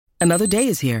Another day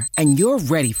is here, and you're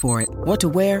ready for it. What to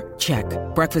wear? Check.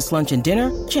 Breakfast, lunch, and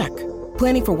dinner? Check.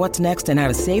 Planning for what's next and how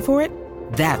to save for it?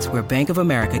 That's where Bank of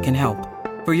America can help.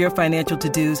 For your financial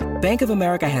to-dos, Bank of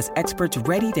America has experts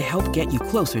ready to help get you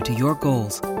closer to your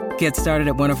goals. Get started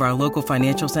at one of our local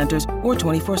financial centers or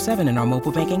 24/7 in our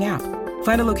mobile banking app.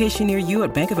 Find a location near you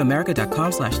at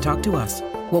bankofamerica.com/talktous.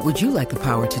 What would you like the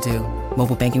power to do?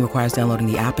 Mobile banking requires downloading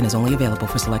the app and is only available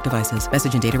for select devices.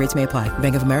 Message and data rates may apply.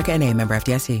 Bank of America N.A., member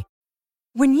FDIC.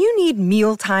 When you need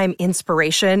mealtime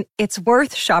inspiration, it's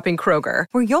worth shopping Kroger,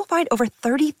 where you'll find over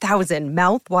 30,000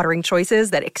 mouth-watering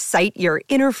choices that excite your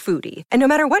inner foodie. And no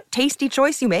matter what tasty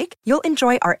choice you make, you'll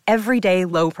enjoy our everyday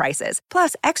low prices,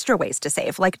 plus extra ways to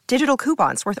save, like digital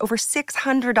coupons worth over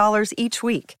 $600 each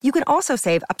week. You can also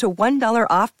save up to $1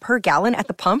 off per gallon at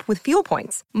the pump with fuel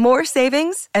points. More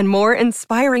savings and more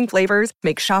inspiring flavors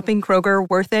make shopping Kroger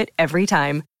worth it every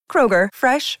time. Kroger,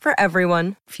 fresh for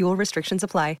everyone. Fuel restrictions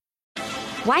apply.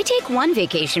 Why take one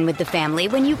vacation with the family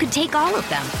when you could take all of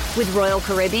them? With Royal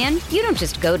Caribbean, you don't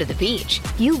just go to the beach.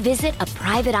 You visit a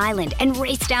private island and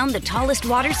race down the tallest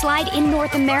water slide in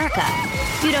North America.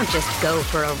 You don't just go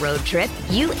for a road trip.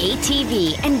 You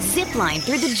ATV and zip line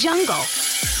through the jungle.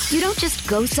 You don't just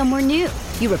go somewhere new.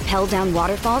 You rappel down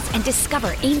waterfalls and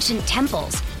discover ancient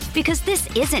temples. Because this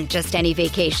isn't just any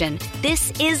vacation.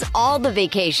 This is all the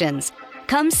vacations.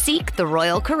 Come seek the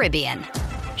Royal Caribbean.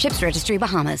 Ships Registry,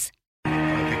 Bahamas.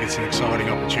 It's an exciting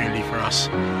opportunity for us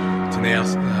to now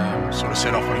sort of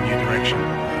set off on a new direction,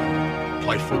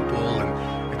 play football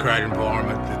and create an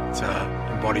environment that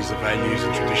embodies the values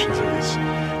and traditions of this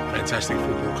fantastic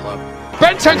football club.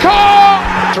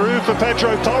 Bentancur! Through for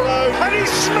Pedro Porro, and he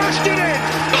smashed it in!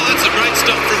 Oh, that's a great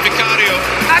stop from Vicario.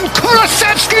 And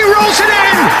Kulusevski rolls it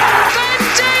in! Ben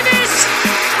Davis!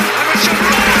 And a shot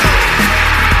right!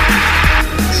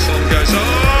 Son goes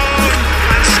on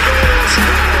and scores.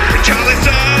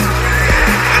 Richarlison!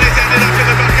 And it ended up in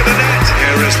the back of the net.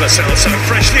 Here is Lascelles, so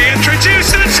freshly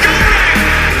introduced and scoring!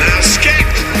 Now Skip!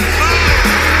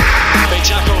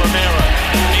 Jaco Romero.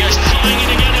 He is trying it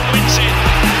again and wins it.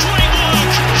 Great work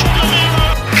from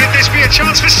Romero. Could this be a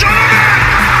chance for Son?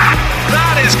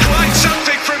 That is quite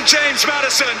something from James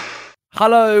Maddison.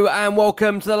 Hello and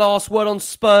welcome to the Last Word on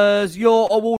Spurs, your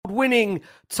award-winning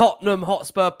Tottenham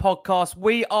Hotspur podcast.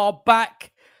 We are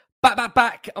back.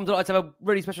 I'm delighted to have a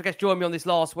really special guest join me on this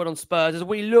Last Word on Spurs as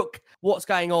we look what's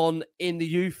going on in the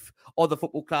youth of the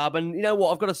football club. And you know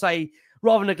what, I've got to say,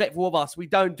 rather neglectful of us, we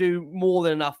don't do more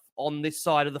than enough on this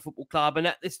side of the football club. And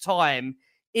at this time,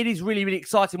 it is really, really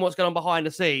exciting what's going on behind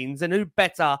the scenes. And who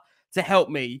better to help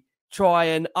me try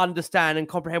and understand and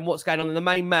comprehend what's going on than the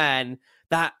main man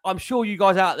that I'm sure you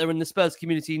guys out there in the Spurs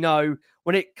community know.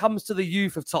 When it comes to the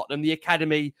youth of Tottenham, the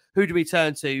academy, who do we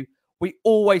turn to? We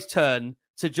always turn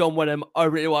to John Wenham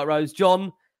over at Lilywhite Rose.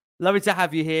 John, lovely to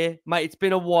have you here. Mate, it's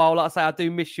been a while. Like I say, I do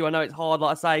miss you. I know it's hard,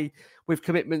 like I say, with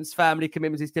commitments, family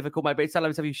commitments, it's difficult, mate, but it's so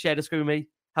lovely to have you share the screen with me.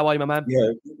 How are you, my man?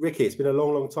 Yeah, Ricky, it's been a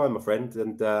long, long time, my friend,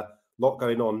 and a lot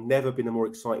going on. Never been a more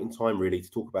exciting time, really,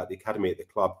 to talk about the academy at the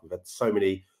club. We've had so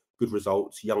many good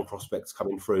results, young prospects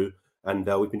coming through, and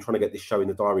we've been trying to get this show in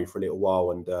the diary for a little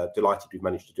while, and delighted we've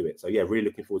managed to do it. So, yeah, really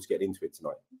looking forward to getting into it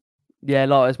tonight. Yeah,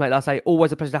 likewise, mate. Like I say,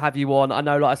 always a pleasure to have you on. I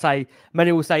know, like I say,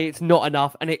 many will say it's not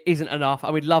enough, and it isn't enough,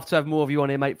 and we'd love to have more of you on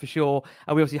here, mate, for sure,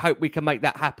 and we obviously hope we can make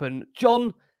that happen.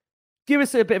 John, give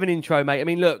us a bit of an intro, mate. I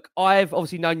mean, look, I've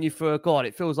obviously known you for, God,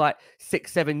 it feels like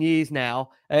 6-7 years now.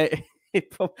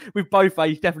 We've both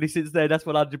aged definitely since then. That's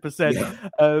 100%.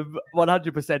 Yeah.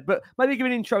 100%. But maybe give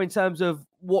an intro in terms of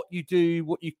what you do,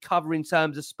 what you cover in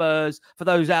terms of Spurs, for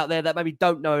those out there that maybe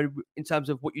don't know in terms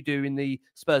of what you do in the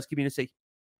Spurs community.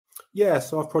 Yeah,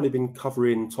 so I've probably been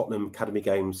covering Tottenham Academy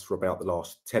games for about the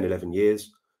last 10, 11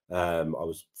 years. I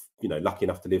was, lucky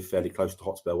enough to live fairly close to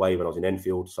Hotspur Way when I was in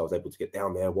Enfield, so I was able to get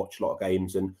down there, watch a lot of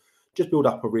games and just build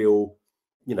up a real,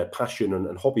 passion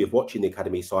and hobby of watching the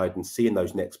academy side and seeing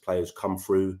those next players come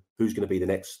through. Who's going to be the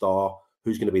next star?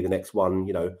 Who's going to be the next one,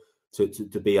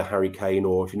 to be a Harry Kane,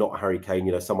 or if you're not a Harry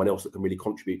Kane, someone else that can really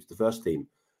contribute to the first team.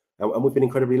 And we've been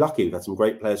incredibly lucky. We've had some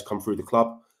great players come through the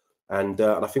club. And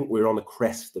I think we're on the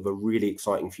crest of a really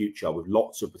exciting future with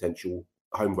lots of potential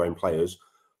homegrown players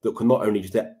that can not only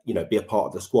just, be a part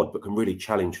of the squad, but can really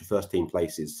challenge for first team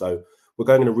places. So we're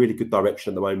going in a really good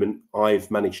direction at the moment.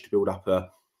 I've managed to build up a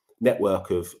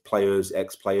network of players,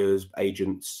 ex-players,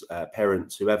 agents,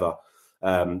 parents, whoever,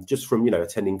 just from,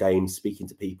 attending games, speaking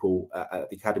to people at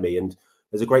the academy. And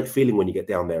there's a great feeling when you get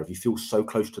down there. If you feel so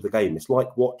close to the game, it's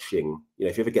like watching,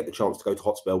 if you ever get the chance to go to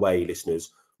Hotspur Way,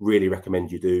 listeners, really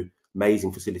recommend you do.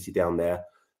 Amazing facility down there.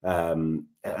 And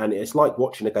it's like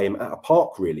watching a game at a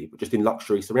park, really, but just in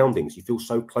luxury surroundings. You feel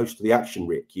so close to the action,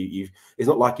 Rick. It's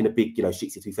not like in a big,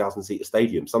 62,000 seater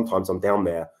stadium. Sometimes I'm down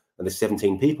there and there's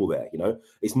 17 people there.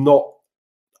 It's not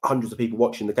hundreds of people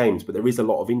watching the games, but there is a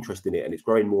lot of interest in it, and it's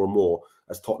growing more and more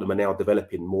as Tottenham are now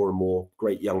developing more and more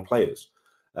great young players.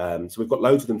 So we've got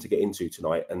loads of them to get into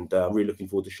tonight, and I'm really looking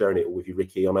forward to sharing it all with you,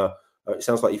 Ricky. It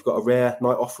sounds like you've got a rare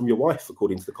night off from your wife,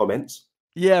 according to the comments.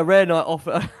 Yeah, rare night off.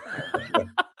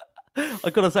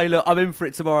 I've got to say, look, I'm in for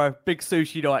it tomorrow. Big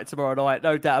sushi night tomorrow night,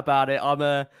 no doubt about it.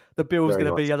 The bill's going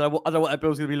to be, I don't know what that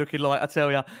bill's going to be looking like, I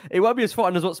tell you. It won't be as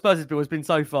frightening as what Spurs' bill has been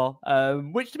so far,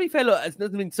 which, to be fair, look, it's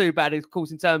not been too bad, of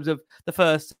course, in terms of the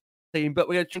first team, but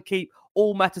we're going to try and keep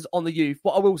all matters on the youth.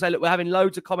 What I will say, look, we're having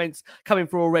loads of comments coming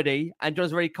through already, and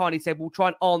John's very kindly said we'll try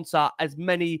and answer as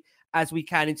many as we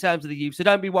can in terms of the youth. So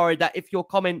don't be worried that if your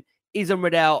comment isn't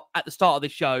read out at the start of the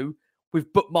show, we've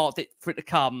bookmarked it for it to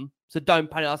come. So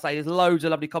don't panic. I'll say there's loads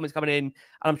of lovely comments coming in, and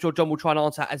I'm sure John will try and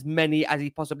answer as many as he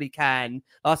possibly can.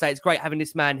 I'll say it's great having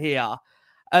this man here.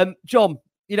 John,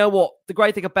 you know what? The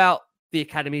great thing about the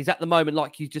academy is at the moment,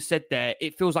 like you just said there,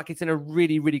 it feels like it's in a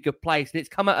really, really good place. And it's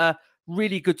come at a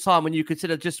really good time when you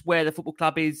consider just where the football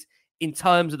club is in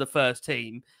terms of the first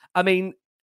team. I mean,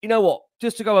 you know what?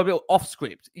 Just to go a bit off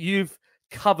script, you've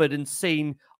covered and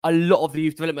seen a lot of the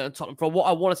youth development at Tottenham from what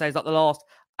I want to say is like the last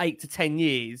 8 to 10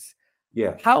 years.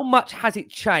 Yeah. How much has it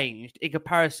changed in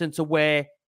comparison to where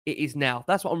it is now?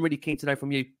 That's what I'm really keen to know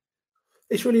from you.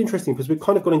 It's really interesting because we've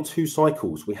kind of gone in two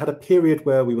cycles. We had a period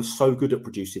where we were so good at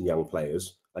producing young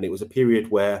players, and it was a period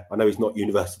where, I know he's not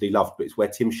universally loved, but it's where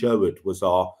Tim Sherwood was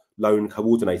our loan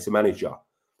coordinator manager.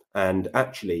 And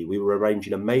actually, we were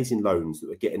arranging amazing loans that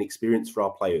were getting experience for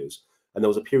our players. And there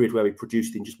was a period where we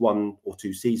produced in just 1 or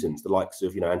 2 seasons, the likes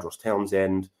of, Andros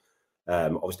Townsend,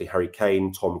 obviously Harry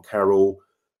Kane, Tom Carroll,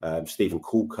 Stephen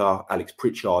Coulter, Alex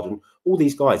Pritchard, and all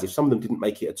these guys, if some of them didn't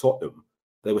make it at Tottenham,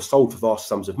 they were sold for vast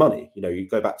sums of money. You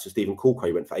go back to Stephen Coulter,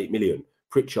 he went for 8 million,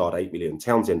 Pritchard 8 million,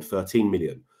 Townsend 13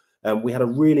 million. We had a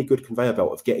really good conveyor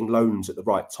belt of getting loans at the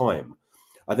right time.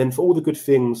 And then for all the good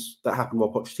things that happened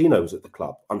while Pochettino was at the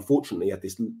club, unfortunately had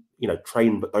this,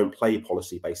 train but don't play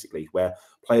policy, basically, where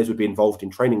players would be involved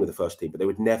in training with the first team, but they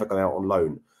would never go out on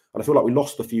loan. And I feel like we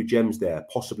lost a few gems there.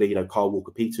 Possibly, Carl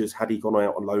Walker-Peters, had he gone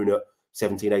out on loan at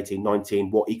 17, 18,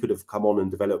 19, what he could have come on and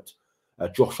developed.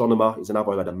 Josh Onoma is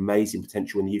another who had amazing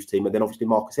potential in the youth team. And then obviously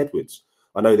Marcus Edwards.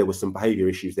 I know there was some behaviour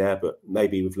issues there, but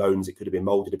maybe with loans it could have been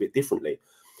moulded a bit differently.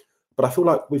 But I feel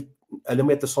like and then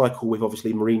we had the cycle with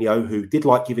obviously Mourinho, who did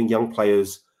like giving young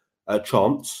players a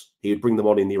chance. He would bring them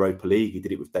on in the Europa League. He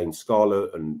did it with Dane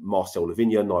Scarlett and Marcel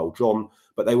Lavinia, Niall John,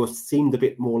 but they seemed a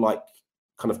bit more like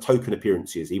kind of token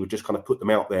appearances. He would just kind of put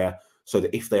them out there so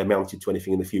that if they amounted to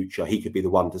anything in the future, he could be the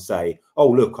one to say, oh,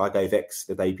 look, I gave X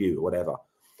the debut or whatever.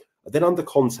 Then under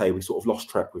Conte, we sort of lost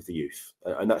track with the youth.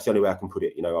 And that's the only way I can put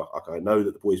it. I know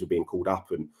that the boys were being called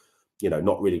up and,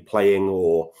 not really playing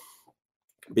or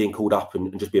being called up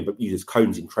and just being used as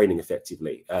cones in training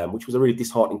effectively, which was a really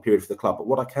disheartening period for the club. But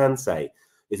what I can say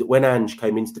is that when Ange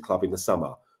came into the club in the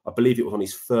summer, I believe it was on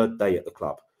his 3rd day at the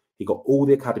club, he got all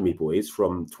the academy boys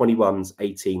from 21s,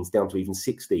 18s, down to even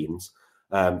 16s,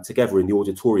 together in the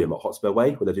auditorium at Hotspur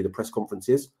Way, where they do the press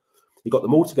conferences. He got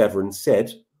them all together and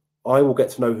said, I will get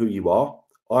to know who you are,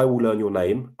 I will learn your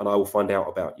name, and I will find out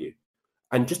about you.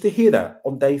 And just to hear that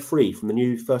on day 3 from the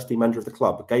new first team manager of the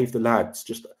club gave the lads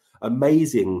just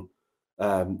amazing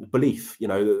belief.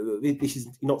 This is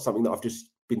not something that I've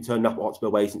just been turning up at Hotspur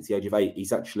Way since the age of 8.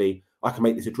 He's actually, I can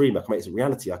make this a dream, I can make this a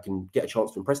reality, I can get a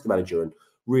chance to impress the manager and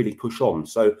really push on.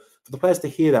 So for the players to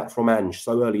hear that from Ange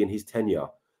so early in his tenure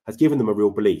has given them a real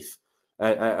belief.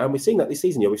 And we've seen that this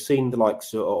season. We've seen the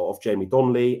likes of Jamie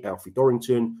Donnelly, Alfie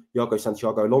Dorrington, Iago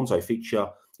Santiago Alonso feature,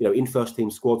 in first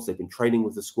team squads. They've been training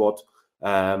with the squad.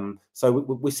 So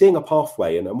we're seeing a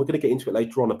pathway, and we're going to get into it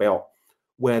later on about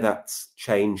where that's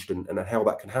changed and how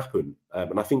that can happen.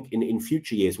 And I think in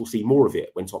future years, we'll see more of it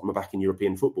when Tottenham are back in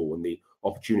European football and the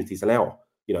opportunities allow.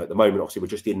 At the moment, obviously, we're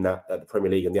just in that the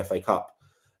Premier League and the FA Cup.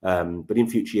 But in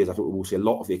future years, I think we will see a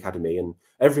lot of the academy. And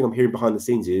everything I'm hearing behind the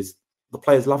scenes is the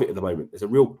players love it at the moment. There's a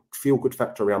real feel-good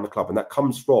factor around the club, and that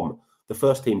comes from the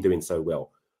first team doing so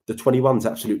well. The 21s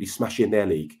absolutely smashing their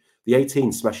league. The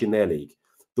 18s smashing their league.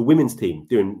 The women's team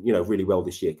doing, really well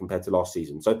this year compared to last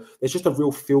season. So there's just a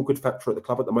real feel-good factor at the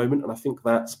club at the moment, and I think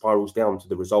that spirals down to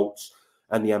the results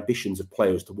and the ambitions of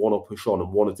players to want to push on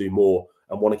and want to do more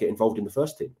and want to get involved in the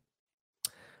first team.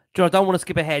 John, I don't want to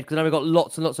skip ahead because I know we've got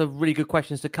lots and lots of really good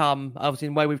questions to come, obviously,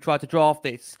 in the way we've tried to draft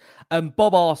this.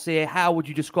 Bob asks here, how would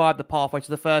you describe the pathway to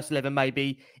the first 11,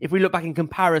 maybe, if we look back in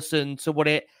comparison to what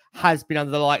it has been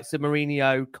under the likes of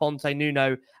Mourinho, Conte,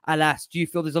 Nuno, Alas? Do you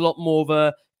feel there's a lot more of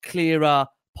a clearer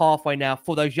pathway now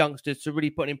for those youngsters to really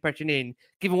put an impression in,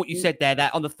 given what you said there,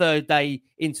 that on the third day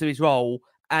into his role,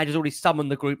 Ange has already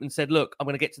summoned the group and said, look, I'm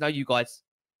going to get to know you guys?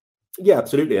 Yeah,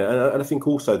 absolutely. And I think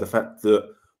also the fact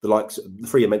that the likes, the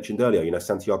three I mentioned earlier,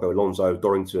 Santiago Alonso,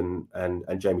 Dorrington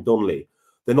and Jamie Donnelly,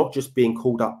 they're not just being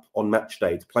called up on match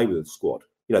day to play with the squad.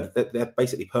 They're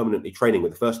basically permanently training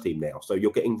with the first team now. So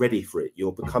you're getting ready for it.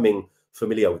 You're becoming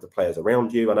familiar with the players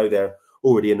around you. I know they're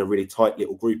already in a really tight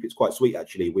little group. It's quite sweet,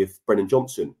 actually, with Brennan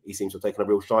Johnson. He seems to have taken a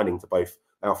real shining to both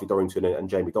Alfie Dorrington and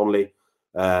Jamie Donnelly.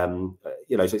 So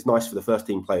it's nice for the first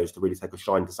team players to really take a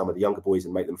shine to some of the younger boys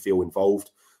and make them feel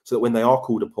involved, so that when they are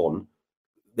called upon,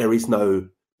 there is no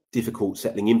difficult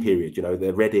settling in period.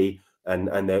 They're ready and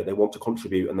they want to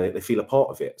contribute and they feel a part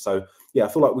of it. So yeah, I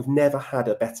feel like we've never had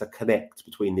a better connect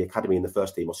between the academy and the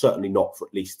first team, or certainly not for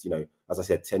at least, as I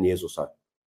said, 10 years or so.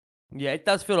 Yeah, it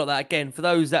does feel like that. Again, for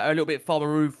those that are a little bit far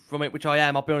removed from it, which I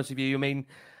am, I'll be honest with you. I mean,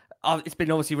 it's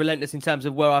been obviously relentless in terms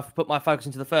of where I've put my focus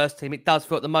into the first team. It does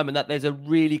feel at the moment that there's a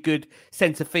really good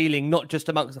sense of feeling, not just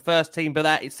amongst the first team, but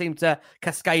that it seemed to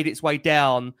cascade its way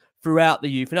down throughout the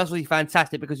youth. And that's really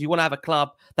fantastic, because you want to have a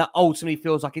club that ultimately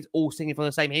feels like it's all singing from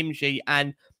the same hymn sheet,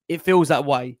 and it feels that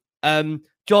way. John,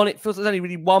 it feels there's only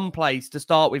really one place to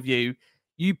start with you.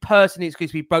 You personally,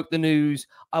 excuse me, broke the news.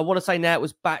 I want to say now it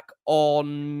was back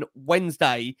on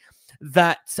Wednesday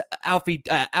that Alfie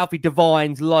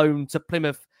Devine's loan to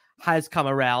Plymouth has come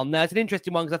around. Now, it's an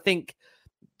interesting one because I think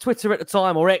Twitter at the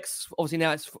time, or X, obviously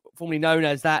now it's formerly known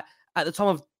as that, at the time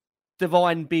of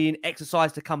Devine being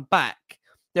exercised to come back,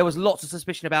 there was lots of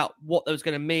suspicion about what that was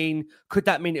going to mean. Could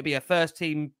that mean it'd be a first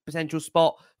team potential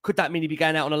spot? Could that mean he'd be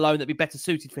going out on a loan that'd be better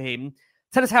suited for him?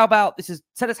 Tell us how this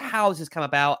has come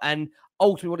about, and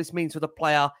ultimately what this means for the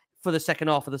player for the second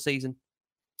half of the season.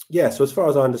 Yeah, so as far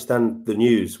as I understand, the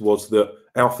news was that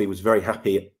Alfie was very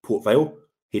happy at Port Vale.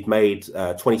 He'd made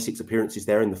 26 appearances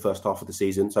there in the first half of the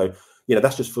season. So,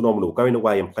 that's just phenomenal. Going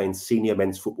away and playing senior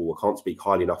men's football, I can't speak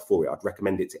highly enough for it. I'd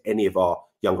recommend it to any of our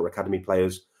younger academy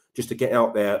players. Just to get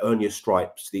out there, earn your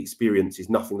stripes. The experience is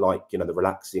nothing like, the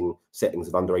relaxing settings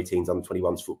of under 18s, under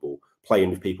 21s football, playing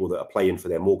with people that are playing for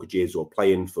their mortgages or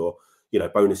playing for,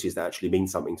 bonuses that actually mean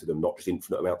something to them, not just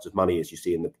infinite amounts of money as you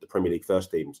see in the Premier League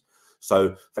first teams.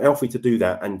 So for Alfie to do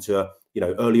that and to,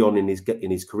 early on in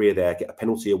his career there, get a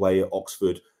penalty away at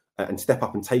Oxford and step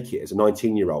up and take it as a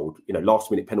 19-year-old, last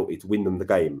minute penalty to win them the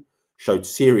game, showed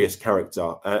serious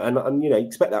character. And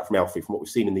expect that from Alfie, from what we've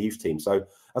seen in the youth team. So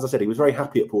as I said, he was very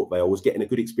happy at Port Vale, was getting a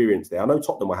good experience there. I know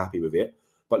Tottenham were happy with it,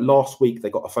 but last week they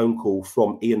got a phone call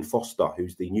from Ian Foster,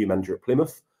 who's the new manager at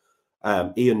Plymouth.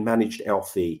 Ian managed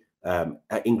Alfie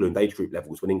at England age group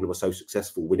levels when England was so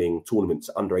successful, winning tournaments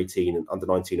at under 18 and under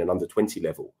 19 and under 20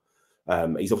 level.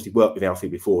 He's obviously worked with Alfie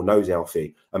before, knows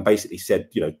Alfie, and basically said,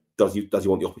 does he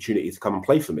want the opportunity to come and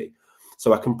play for me?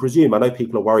 So I can presume, I know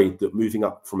people are worried that moving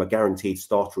up from a guaranteed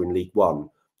starter in League One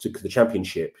to the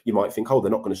Championship, you might think, they're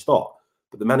not going to start.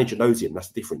 But the manager knows him. That's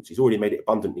the difference. He's already made it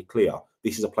abundantly clear.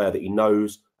 This is a player that he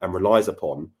knows and relies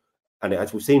upon. And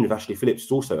as we've seen with Ashley Phillips,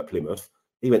 who's also at Plymouth,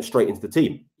 he went straight into the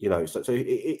team. So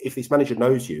if this manager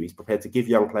knows you, he's prepared to give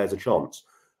young players a chance.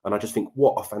 And I just think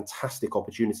what a fantastic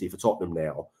opportunity for Tottenham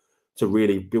now to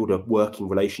really build a working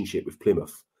relationship with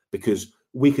Plymouth, because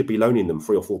we could be loaning them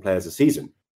 3 or 4 players a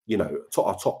season,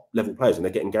 our top level players, and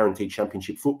they're getting guaranteed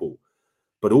Championship football.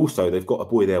 But also they've got a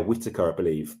boy there, Whittaker, I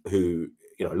believe, who,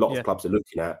 a lot of clubs are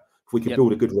looking at. If we could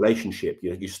build a good relationship,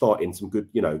 you start in some good,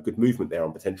 good movement there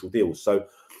on potential deals. So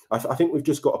I think we've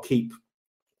just got to keep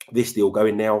this deal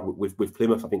going now with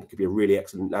Plymouth. I think it could be a really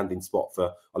excellent landing spot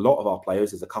for a lot of our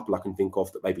players. There's a couple I can think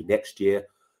of that maybe next year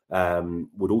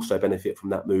would also benefit from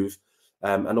that move.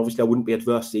 And obviously I wouldn't be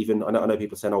adverse even. I know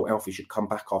people saying, Alfie should come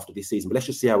back after this season, but let's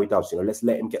just see how he does. Let's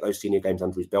let him get those senior games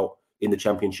under his belt in the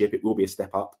Championship. It will be a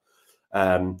step up.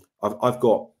 I've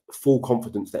got full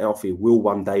confidence that Alfie will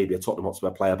one day be a Tottenham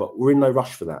Hotspur player, but we're in no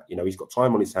rush for that. He's got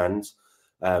time on his hands.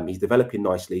 He's developing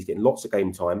nicely. He's getting lots of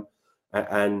game time.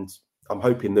 And I'm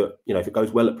hoping that, if it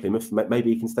goes well at Plymouth,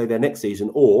 maybe he can stay there next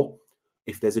season. Or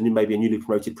if there's maybe a newly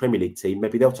promoted Premier League team,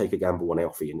 maybe they'll take a gamble on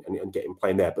Alfie and get him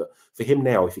playing there. But for him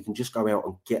now, if he can just go out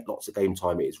and get lots of game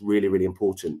time, it's really, really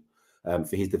important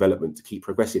for his development to keep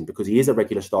progressing, because he is a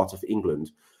regular starter for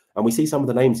England. And we see some of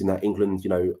the names in that England,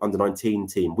 under 19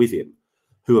 team with him,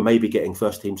 who are maybe getting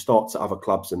first team starts at other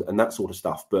clubs and that sort of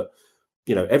stuff. But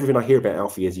everything I hear about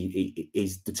Alfie is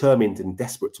he's determined and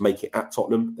desperate to make it at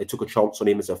Tottenham. They took a chance on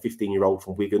him as a 15-year-old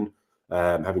from Wigan,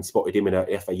 having spotted him in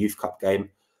a FA Youth Cup game.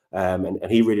 And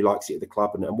he really likes it at the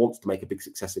club and wants to make a big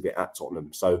success of it at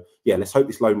Tottenham. So, yeah, let's hope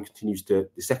this loan the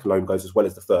second loan goes as well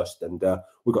as the first. And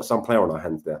we've got some player on our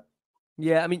hands there.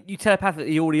 Yeah, I mean, you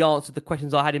telepathically already answered the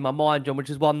questions I had in my mind, John, which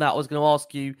is one that I was going to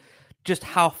ask you, just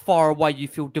how far away you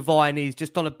feel Devine is,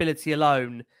 just on ability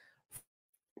alone,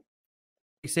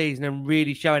 season and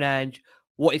really showing Ange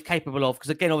what he's capable of. Because,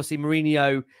 again, obviously,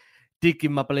 Mourinho did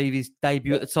give him, I believe, his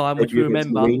debut at the time, which we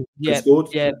remember.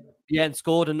 And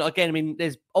scored. And again, I mean,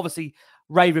 there's obviously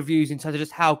rave reviews in terms of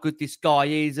just how good this guy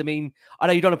is. I mean, I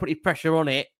know you don't want to put any pressure on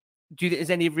it. Do you think there's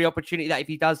any real opportunity that if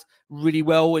he does really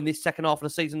well in this second half of the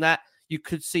season, that you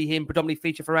could see him predominantly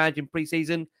feature for Ange in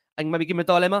pre-season and maybe give him a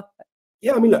dilemma?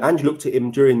 Yeah, I mean, look, Ange looked at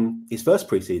him during his first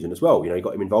pre-season as well. He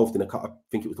got him involved in I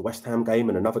think it was the West Ham game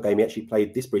and another game he actually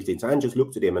played this pre-season. So Ange just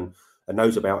looked at him and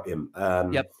knows about him.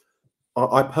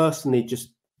 I personally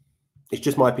it's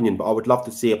just my opinion, but I would love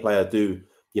to see a player do,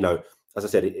 as I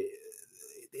said,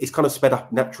 it's kind of sped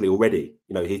up naturally already.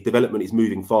 His development is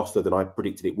moving faster than I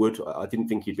predicted it would. I didn't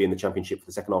think he'd be in the Championship for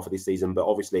the second half of this season, but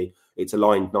obviously it's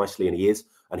aligned nicely and he is.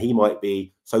 And he might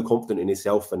be so confident in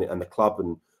himself and the club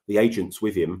and the agents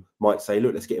with him might say,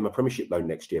 look, let's get him a Premiership loan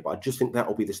next year. But I just think that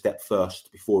will be the step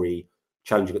first before he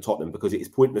challenging at Tottenham, because it is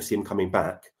pointless him coming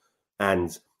back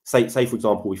and say for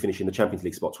example, we finish in the Champions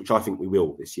League spots, which I think we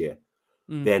will this year.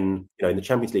 Then, in the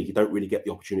Champions League, you don't really get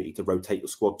the opportunity to rotate your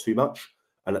squad too much.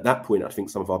 And at that point, I think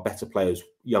some of our better players,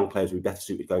 young players, would be better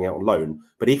suited going out on loan.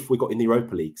 But if we got in the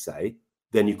Europa League, say,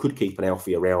 then you could keep an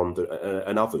Alfie around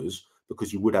and others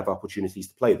because you would have opportunities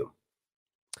to play them.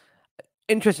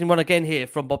 Interesting one again here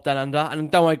from Bob Down Under.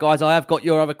 And don't worry, guys, I have got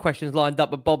your other questions lined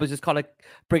up, but Bob is just kind of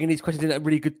bringing these questions in at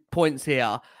really good points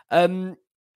here.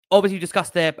 Obviously, you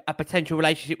discussed a potential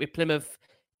relationship with Plymouth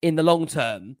in the long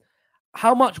term.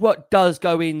 How much work does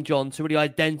go in, John, to really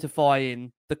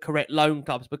identifying the correct loan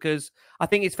clubs? Because I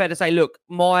think it's fair to say, look,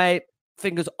 my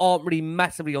fingers aren't really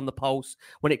massively on the pulse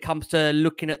when it comes to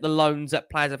looking at the loans that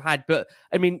players have had. But,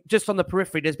 I mean, just on the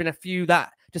periphery, there's been a few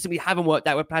that just simply haven't worked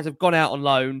out, where players have gone out on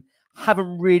loan,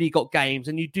 haven't really got games.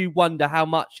 And you do wonder how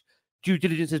much due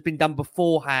diligence has been done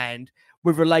beforehand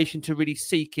with relation to really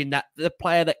seeking that the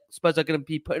player that Spurs are going to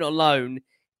be putting on loan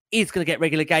is going to get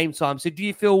regular game time. So do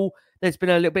you feel there's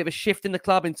been a little bit of a shift in the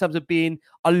club in terms of being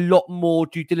a lot more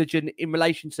due diligent in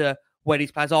relation to where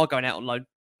these players are going out on loan?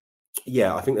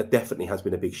 Yeah, I think there definitely has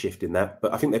been a big shift in that.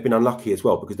 But I think they've been unlucky as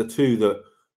well, because the two that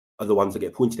are the ones that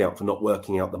get pointed out for not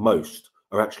working out the most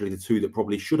are actually the two that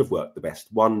probably should have worked the best.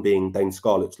 One being Dane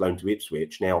Scarlett's loan to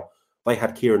Ipswich. Now, they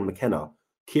had Kieran McKenna.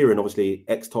 Kieran, obviously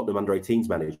ex-Tottenham under-18s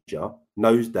manager,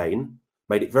 knows Dane,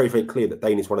 made it very, very clear that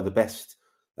Dane is one of the best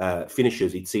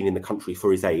finishers he'd seen in the country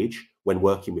for his age when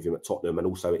working with him at Tottenham and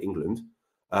also at England.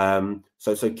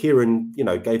 So Kieran,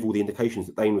 gave all the indications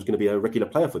that Dane was going to be a regular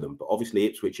player for them. But obviously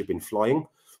Ipswich have been flying.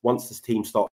 Once this team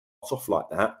starts off like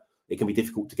that, it can be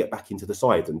difficult to get back into the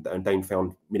side, and Dane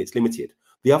found minutes limited.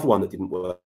 The other one that didn't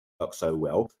work so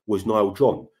well was Niall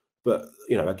John. But,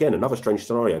 again, another strange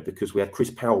scenario, because we had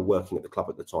Chris Powell working at the club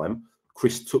at the time.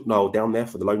 Chris took Niall down there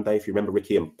for the loan day, if you remember,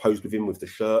 Ricky, and posed with him with the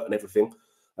shirt and everything.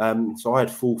 So I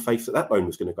had full faith that loan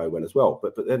was going to go well as well.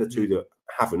 But they're the two that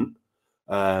haven't.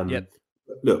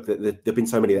 Look, there have been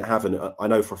so many that haven't. I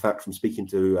know for a fact from speaking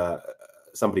to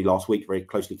somebody last week, very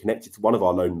closely connected to one of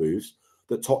our loan moves,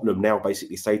 that Tottenham now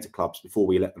basically say to clubs before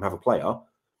we let them have a player,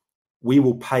 we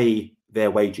will pay their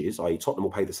wages, i.e. Tottenham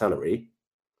will pay the salary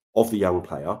of the young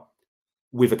player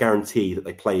with a guarantee that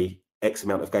they play X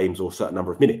amount of games or a certain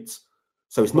number of minutes.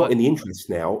 So it's not in the interest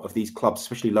now of these clubs,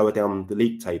 especially lower down the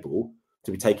league table,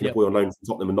 to be taking a boy on loan from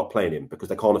Tottenham and not playing him because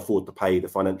they can't afford to pay the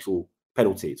financial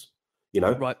penalties,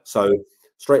 Right. So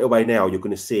straight away now you're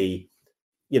going to see,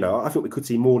 I think we could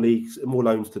see more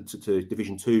loans to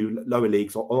Division 2, lower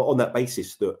leagues on that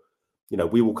basis that,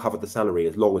 we will cover the salary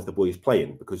as long as the boy is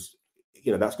playing, because,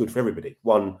 that's good for everybody.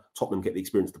 One, Tottenham get the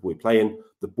experience of the boy playing,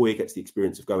 the boy gets the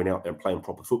experience of going out there and playing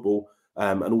proper football,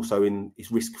 and also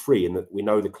it's risk-free in that we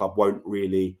know the club won't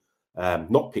really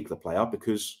not pick the player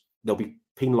because they'll be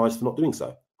penalised for not doing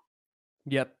so.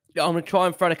 Yep. I'm going to try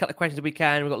and throw in a couple of questions if we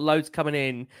can. We've got loads coming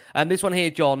in. This one here,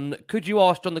 John. Could you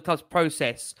ask John the club's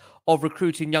process of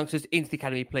recruiting youngsters into the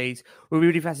academy, please? We're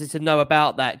really fascinated to know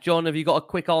about that. John, have you got a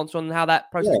quick answer on how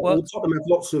that process works? Tottenham have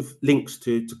lots of links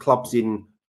to clubs in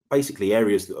basically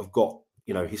areas that have got,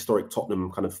 historic Tottenham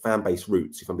kind of fan base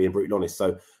roots, if I'm being brutally honest.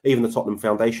 So even the Tottenham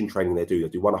Foundation training they do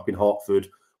one up in Hertford,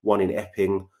 one in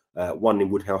Epping, one in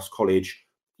Woodhouse College.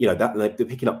 They're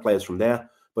picking up players from there.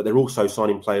 but they're also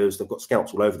signing players. They've got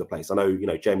scouts all over the place. I know,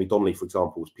 Jamie Donnelly, for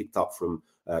example, was picked up from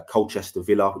Colchester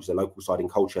Villa, which is a local side in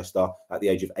Colchester, at the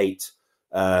age of 8.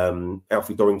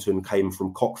 Alfie Dorrington came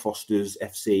from Cockfosters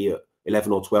FC at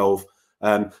 11 or 12.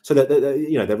 So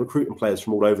they're recruiting players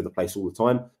from all over the place all the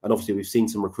time. And obviously we've seen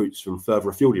some recruits from further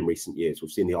afield in recent years.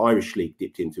 We've seen the Irish League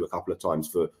dipped into a couple of times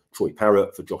for Troy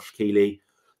Parrott, for Josh Keeley.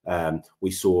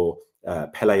 We saw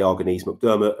Pele Arganese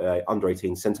McDermott,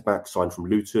 under-18 centre-back, signed from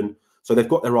Luton. So they've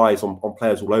got their eyes on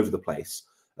players all over the place.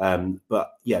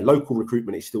 But yeah, local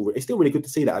recruitment is still really good to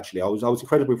see that, actually. I was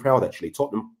incredibly proud, actually.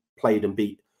 Tottenham played and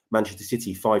beat Manchester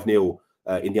City 5-0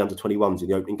 in the under-21s in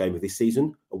the opening game of this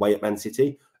season, away at Man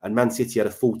City. And Man City had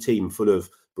a full team full of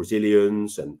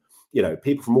Brazilians and,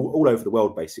 people from all over the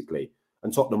world, basically.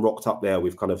 And Tottenham rocked up there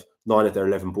with kind of 9 of their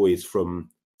 11 boys from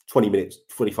 25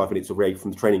 minutes away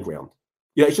from the training ground.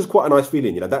 It's just quite a nice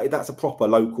feeling. That's a proper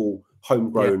local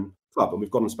homegrown club, and we've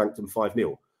gone and spanked them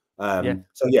 5-0.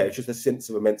 So it's just a sense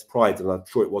of immense pride, and I'm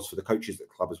sure it was for the coaches at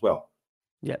the club as well.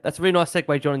 Yeah, that's a really nice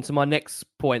segue, John, into my next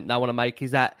point that I want to make,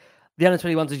 is that the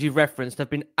under-21s, as you've referenced, have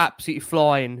been absolutely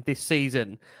flying this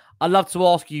season. I'd love to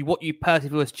ask you what you personally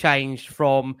feel has changed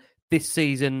from this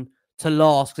season to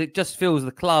last, because it just feels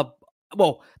the club,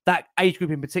 well, that age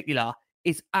group in particular,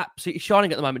 is absolutely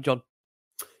shining at the moment, John.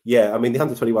 Yeah, I mean, the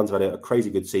under-21s have had a crazy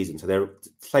good season. So they're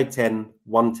played 10,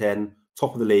 won 10,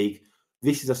 top of the league.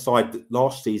 This is a side that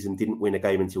last season didn't win a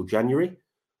game until January,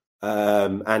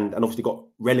 and obviously got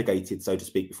relegated, so to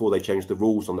speak, before they changed the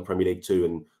rules on the Premier League 2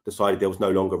 and decided there was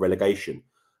no longer relegation.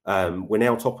 We're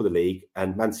now top of the league,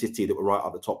 and Man City, that were right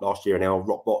at the top last year, are now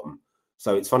rock bottom.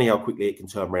 So it's funny how quickly it can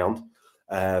turn around.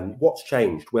 What's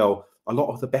changed? Well, a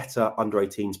lot of the better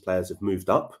under-18s players have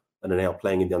moved up and are now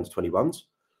playing in the under-21s.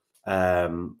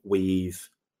 And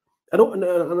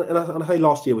I say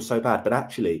last year was so bad, but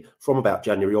actually from about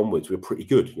January onwards, we were pretty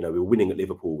good. We were winning at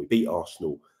Liverpool, we beat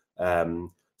Arsenal. So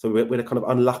we're kind of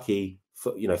unlucky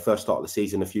for, first start of the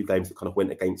season, a few games that kind of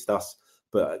went against us.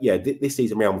 But this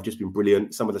season round, we've just been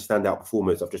brilliant. Some of the standout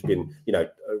performers, I've just been,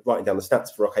 writing down the stats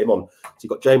before I came on. So you've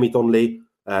got Jamie Donnelly,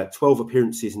 12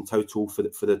 appearances in total for the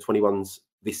 21s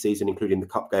this season, including the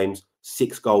cup games,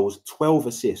 6 goals, 12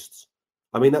 assists.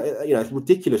 I mean, it's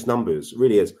ridiculous numbers, it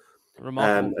really is.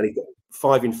 And he's got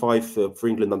 5 in 5 for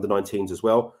England under 19s as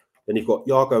well. Then you've got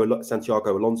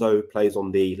Santiago Alonso, plays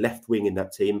on the left wing in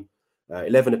that team,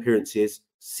 11 appearances,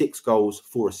 6 goals,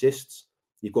 4 assists.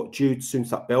 You've got Jude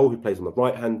Soonsup-Bell, who plays on the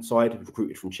right-hand side, who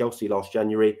recruited from Chelsea last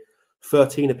January,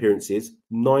 13 appearances,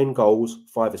 9 goals,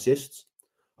 5 assists.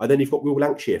 And then you've got Will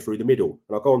Lancashire through the middle.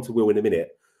 And I'll go on to Will in a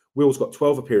minute. Will's got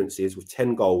 12 appearances with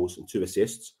 10 goals and 2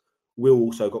 assists. Will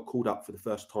also got called up for the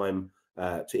first time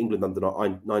to England under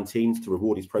 19s to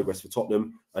reward his progress for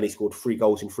Tottenham, and he scored 3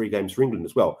 goals in 3 games for England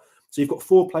as well. So you've got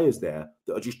 4 players there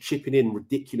that are just chipping in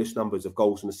ridiculous numbers of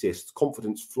goals and assists,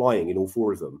 confidence flying in all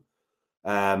 4 of them.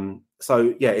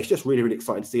 So it's just really, really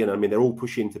exciting to see. And I mean, they're all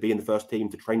pushing to be in the first team,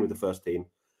 to train with the first team.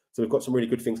 So we've got some really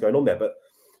good things going on there. But,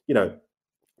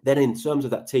 then in terms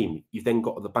of that team, you've then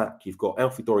got at the back, you've got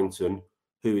Alfie Dorrington,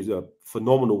 who is a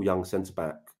phenomenal young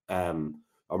centre-back. I'm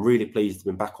really pleased to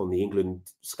have been back on the England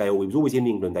scale. He was always in the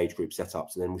England age group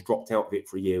setups and then was dropped out of it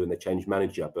for a year when they changed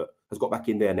manager, but has got back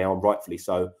in there now, and rightfully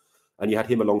so. And you had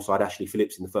him alongside Ashley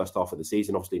Phillips in the first half of the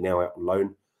season, obviously now out on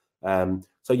loan.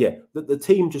 The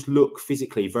team just look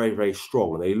physically very, very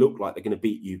strong, and they look like they're going to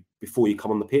beat you before you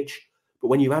come on the pitch. But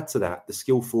when you add to that the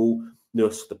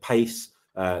skillfulness, the pace,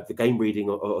 the game reading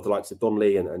of the likes of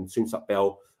Donnelly and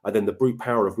Soonsup-Bell, and then the brute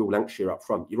power of Will Lancashire up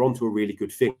front, you're onto a really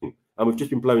good thing. And we've just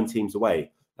been blowing teams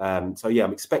away. I'm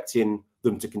expecting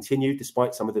them to continue,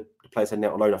 despite some of the players heading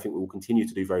out on loan. I think we will continue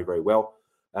to do very, very well.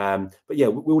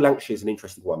 Will Lancashire is an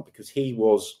interesting one because he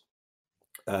was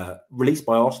released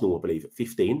by Arsenal, I believe, at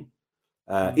 15.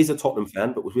 Is a Tottenham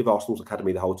fan, but was with Arsenal's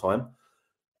academy the whole time.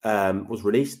 Was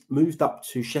released, moved up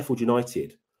to Sheffield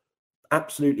United,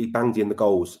 absolutely banged in the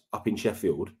goals up in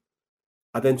Sheffield.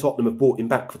 And then Tottenham have bought him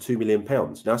back for £2 million.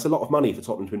 Now, that's a lot of money for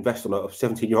Tottenham to invest on a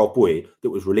 17-year-old boy that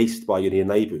was released by your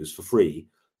neighbours for free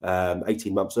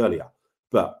 18 months earlier.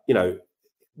 But,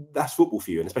 that's football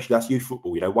for you, and especially that's youth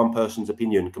football. One person's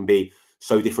opinion can be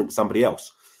so different to somebody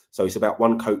else. So it's about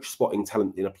one coach spotting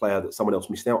talent in a player that someone else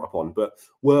missed out upon. But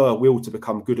were Will to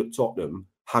become good at Tottenham,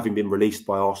 having been released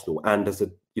by Arsenal, and as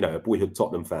a boyhood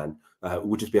Tottenham fan, it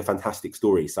would just be a fantastic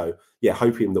story. So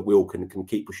hoping that Will can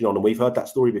keep pushing on. And we've heard that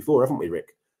story before, haven't we,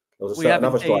 Rick? There was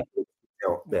another striker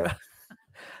out there.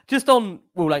 Just on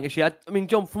Will Lancashire, I mean,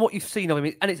 John, from what you've seen of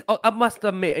him, and I must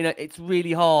admit, it's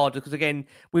really hard because, again,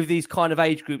 with these kind of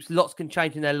age groups, lots can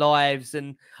change in their lives,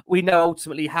 and we know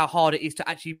ultimately how hard it is to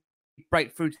actually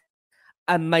break through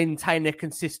and maintain a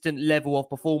consistent level of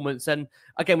performance. And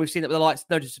again, we've seen that with the likes,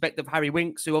 no disrespect, of Harry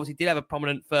Winks, who obviously did have a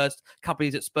prominent first couple of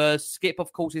years at Spurs. Skip,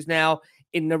 of course, is now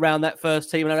in and around that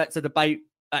first team. I know that's a debate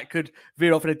that could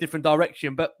veer off in a different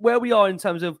direction. But where we are in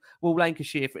terms of Will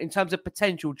Lancashire, in terms of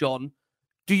potential, John,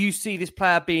 do you see this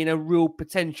player being a real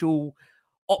potential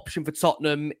option for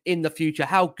Tottenham in the future?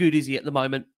 How good is he at the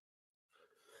moment?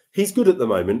 He's good at the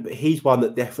moment, but he's one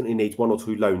that definitely needs one or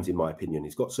two loans, in my opinion.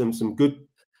 He's got some good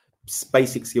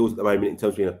basic skills at the moment in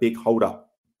terms of being a big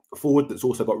hold-up forward that's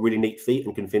also got really neat feet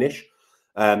and can finish.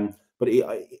 But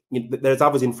there's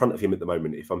others in front of him at the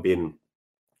moment, if I'm being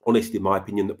honest, in my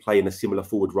opinion, that play in a similar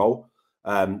forward role.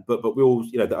 But we all,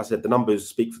 as I said, the numbers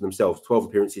speak for themselves. 12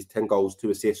 appearances, 10 goals, 2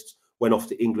 assists, went off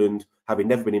to England, having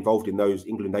never been involved in those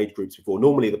England age groups before.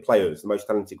 Normally the players, the most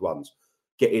talented ones,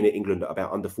 get in at England at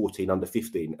about under 14, under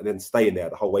 15, and then stay in there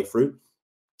the whole way through.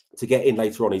 To get in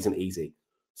later on isn't easy.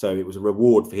 So it was a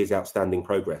reward for his outstanding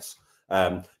progress.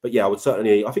 But yeah,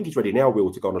 I think he's ready now,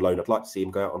 Will, to go on a loan. I'd like to see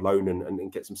him go out on loan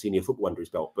and get some senior football under his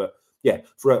belt. But yeah,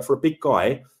 for a big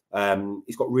guy,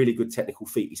 he's got really good technical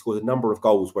feet. He scored a number of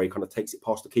goals where he kind of takes it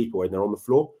past the keeper when they're on the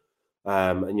floor.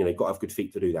 And you've got to have good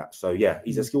feet to do that. So yeah,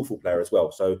 he's a skillful player as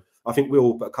well. So I think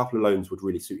a couple of loans would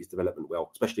really suit his development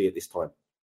well, especially at this time.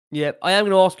 Yeah, I am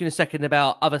going to ask you in a second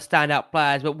about other standout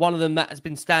players, but one of them that has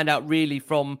been standout really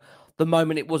from the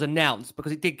moment it was announced,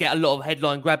 because it did get a lot of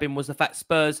headline grabbing, was the fact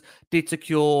Spurs did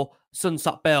secure Sun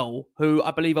Bell, who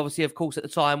I believe, obviously, of course, at the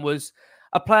time was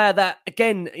a player that,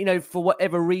 again, for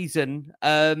whatever reason,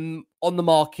 on the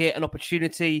market, an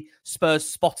opportunity, Spurs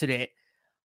spotted it.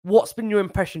 What's been your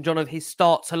impression, John, of his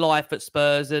start to life at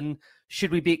Spurs, and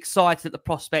should we be excited at the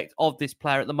prospect of this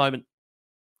player at the moment?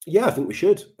 Yeah, I think we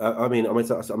should. I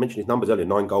mentioned his numbers earlier,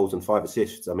 9 goals and 5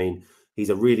 assists. I mean,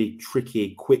 he's a really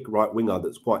tricky, quick right winger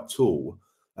that's quite tall.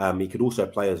 He could also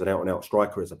play as an out-and-out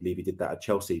striker, as I believe he did that at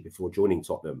Chelsea before joining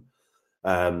Tottenham.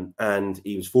 And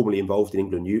he was formerly involved in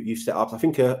England youth set up. I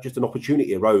think just an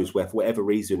opportunity arose where, for whatever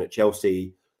reason, at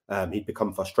Chelsea, he'd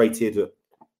become frustrated.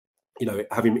 He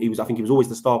was always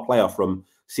the star player from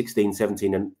 16,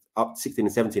 17 and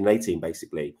 18,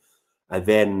 basically. And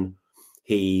then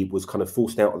he was kind of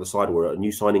forced out of the side, where a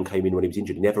new signing came in when he was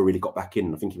injured. He never really got back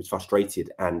in. I think he was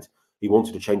frustrated and he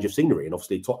wanted a change of scenery. And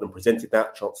obviously Tottenham presented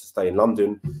that chance to stay in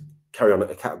London, carry on at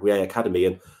a Category A academy.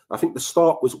 And I think the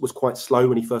start was quite slow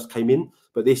when he first came in.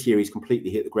 But this year he's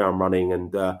completely hit the ground running.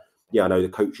 And I know the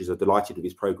coaches are delighted with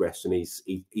his progress. And he's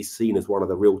seen as one of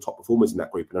the real top performers in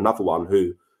that group. And another one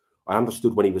who I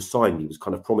understood when he was signed, he was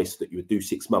kind of promised that you would do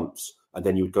 6 months and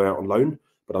then you would go out on loan.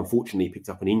 But unfortunately, he picked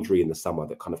up an injury in the summer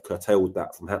that kind of curtailed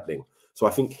that from happening. So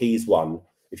I think he's one.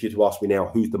 If you were to ask me now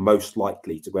who's the most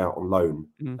likely to go out on loan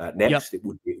next, it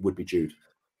would be Jude.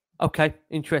 Okay,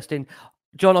 interesting.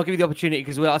 John, I'll give you the opportunity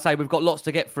because, I say, we've got lots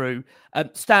to get through.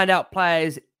 Standout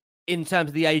players in terms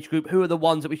of the age group, who are the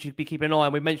ones that we should be keeping an eye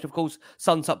on? We mentioned, of course,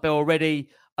 Sun Bell already.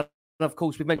 And, of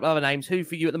course, we've mentioned other names. Who,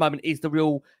 for you at the moment, is the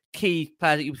real key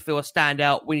player that you feel a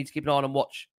standout we need to keep an eye on and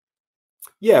watch?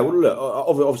 Yeah, well, look,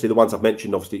 obviously the ones I've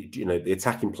mentioned, obviously, the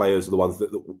attacking players are the ones that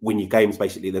win your games,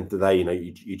 basically, at the end of the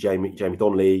day. You Jamie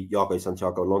Donnelly, Iago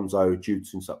Santiago Alonso, Jude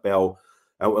Bell,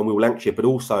 and Will Lancashire. But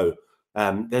also,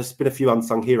 there's been a few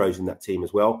unsung heroes in that team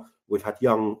as well. We've had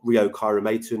young Rio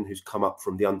Kyra-Maton, who's come up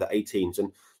from the under-18s.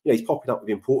 And, he's popping up with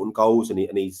important goals and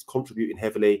he's contributing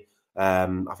heavily. I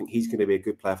think he's going to be a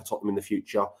good player for Tottenham in the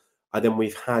future. And then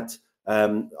we've had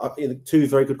 2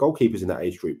 very good goalkeepers in that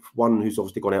age group. One who's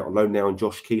obviously gone out on loan now, and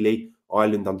Josh Keeley,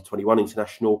 Ireland under-21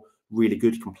 international, really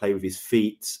good, can play with his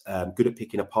feet, good at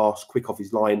picking a pass, quick off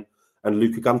his line. And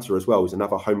Luca Gunter as well is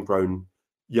another homegrown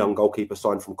young goalkeeper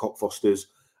signed from Cockfosters.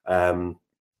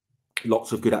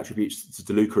 Lots of good attributes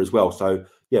to Luca as well. So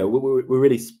yeah, we're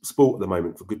really sport at the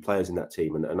moment for good players in that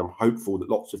team, and I'm hopeful that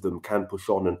lots of them can push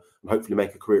on and hopefully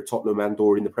make a career at Tottenham and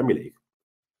or in the Premier League.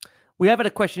 We have had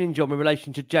a question in, John, in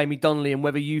relation to Jamie Donnelly and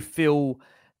whether you feel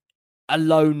a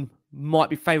loan might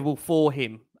be favourable for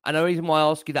him. And the reason why I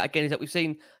ask you that again is that we've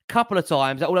seen a couple of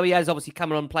times that, although he has obviously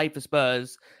come on and played for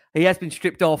Spurs, he has been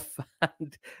stripped off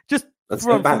and just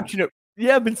for unfortunate.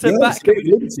 Been sent back.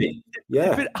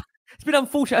 It's been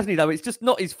unfortunate, hasn't he, though? It's just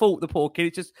not his fault, the poor kid.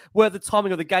 It's just where the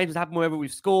timing of the games has happened, wherever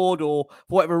we've scored, or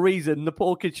for whatever reason, the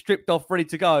poor kid stripped off, ready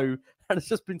to go, and it's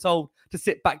just been told to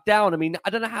sit back down. I mean,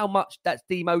 I don't know how much that's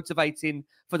demotivating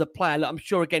for the player. Like, I'm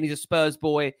sure, again, he's a Spurs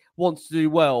boy, wants to do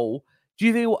well. Do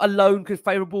you think a loan could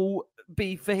favourable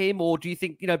be for him, or do you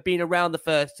think, being around the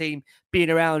first team, being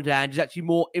around Ange is actually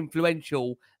more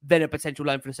influential than a potential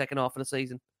loan for the second half of the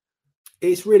season?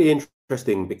 It's really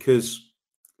interesting because,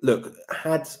 look,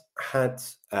 had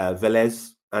Velez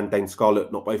and Dane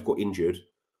Scarlett not both got injured,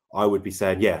 I would be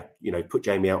saying, put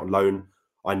Jamie out on loan.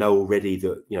 I know already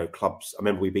that, clubs, I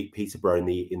remember we beat Peterborough in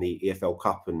the EFL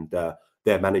Cup, and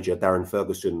their manager, Darren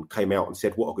Ferguson, came out and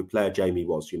said what a good player Jamie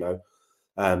was, So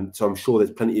I'm sure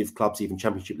there's plenty of clubs, even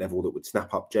Championship level, that would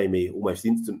snap up Jamie almost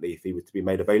instantly if he was to be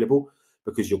made available,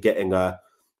 because you're getting a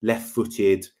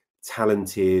left-footed,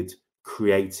 talented,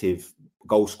 creative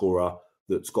goal scorer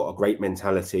that's got a great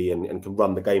mentality and can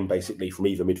run the game basically from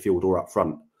either midfield or up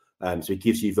front. So he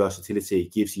gives you versatility,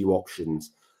 gives you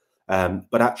options.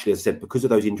 But actually, as I said, because of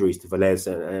those injuries to Velez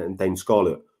and Dane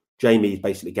Scarlett, Jamie is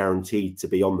basically guaranteed to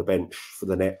be on the bench for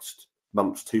the next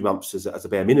month, 2 months as a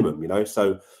bare minimum,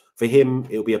 So for him,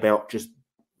 it'll be about just,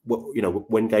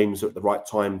 when games are at the right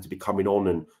time to be coming on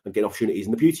and getting opportunities.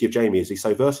 And the beauty of Jamie is he's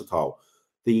so versatile.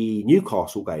 The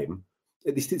Newcastle game,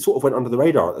 it sort of went under the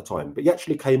radar at the time, but he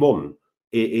actually came on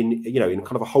in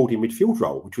kind of a holding midfield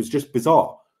role, which was just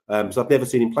bizarre. So I've never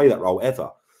seen him play that role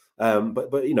ever.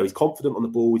 But he's confident on the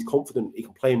ball. He's confident he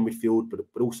can play in midfield,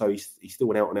 but also he's still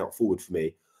an out and out forward for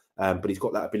me. But he's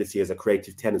got that ability as a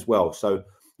creative 10 as well. So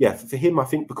yeah, for him, I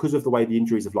think because of the way the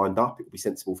injuries have lined up, it would be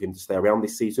sensible for him to stay around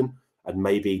this season and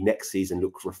maybe next season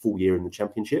look for a full year in the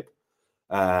Championship,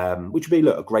 which would be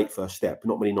a great first step.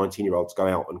 Not many 19-year-olds go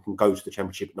out and can go to the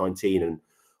Championship at 19, and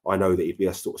I know that he'd be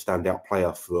a sort of standout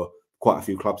player for quite a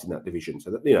few clubs in that division.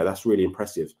 So that's really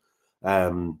impressive.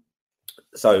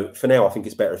 So for now, I think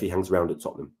it's better if he hangs around at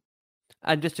Tottenham.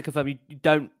 And just to confirm, you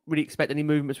don't really expect any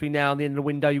movement between now and the end of the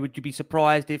window. Would you be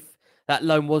surprised if that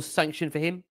loan was sanctioned for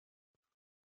him?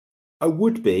 I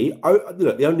would be.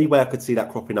 Look, the only way I could see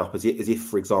that cropping up is if,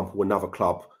 for example, another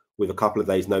club with a couple of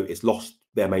days' notice lost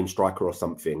their main striker or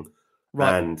something,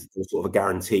 right, and there's sort of a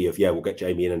guarantee of, we'll get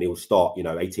Jamie in and he'll start,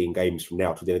 18 games from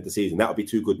now to the end of the season. That would be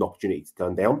too good an opportunity to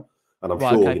turn down. And I'm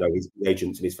sure, his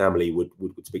agents and his family would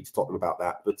speak to Tottenham about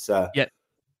that. But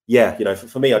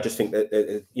for me, I just think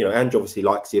that, Ange obviously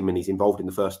likes him and he's involved in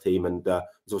the first team, and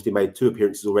he's obviously made 2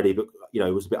 appearances already, but, he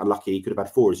was a bit unlucky. He could have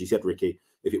had 4, as you said, Ricky,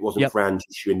 if it wasn't for Ange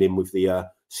issuing him with the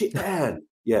sit down.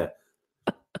 Yeah.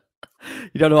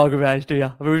 You don't argue with Ange, do you?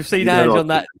 I mean, we've seen Ange on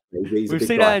that. We've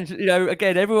seen Ange,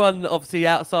 again, everyone obviously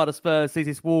outside of Spurs sees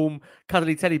this warm,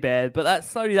 cuddly teddy bear, but that's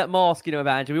solely that mask, of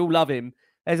Ange. We all love him.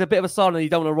 There's a bit of a sign that you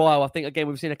don't want to rile. I think, again,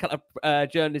 we've seen a couple of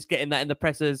journalists getting that in the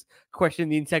pressers, questioning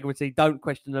the integrity. Don't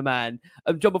question the man.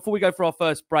 John, before we go for our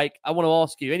first break, I want to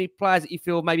ask you, any players that you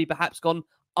feel maybe perhaps gone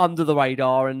under the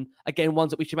radar, and, again, ones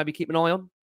that we should maybe keep an eye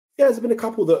on? Yeah, there's been a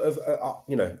couple that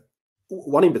have,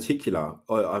 one in particular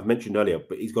I've mentioned earlier,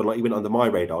 but he went under my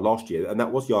radar last year, and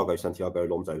that was Santiago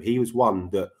Alonso. He was one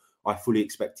that I fully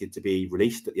expected to be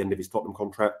released at the end of his Tottenham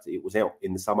contract. It was out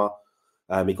in the summer.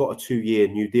 He got a 2-year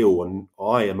new deal, and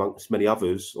I, amongst many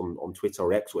others on Twitter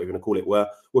or X, whatever you want to call it,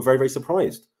 were very, very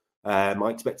surprised. I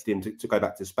expected him to go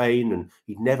back to Spain, and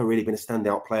he'd never really been a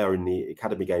standout player in the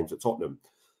academy games at Tottenham.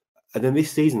 And then this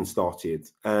season started,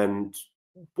 and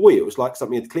boy, it was like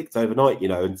something had clicked overnight,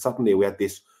 and suddenly we had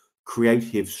this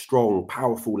creative, strong,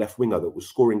 powerful left winger that was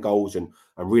scoring goals and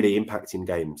really impacting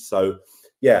games. So,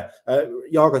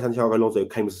 Santiago Alonso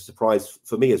came as a surprise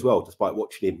for me as well, despite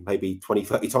watching him maybe 20,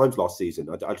 30 times last season.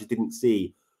 I just didn't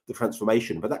see the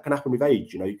transformation, but that can happen with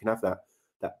age. You can have that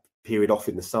period off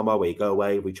in the summer where you go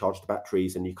away, recharge the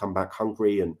batteries, and you come back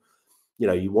hungry, and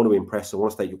you want to impress and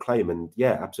want to state your claim. And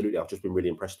absolutely, I've just been really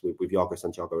impressed with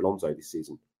Santiago Alonso this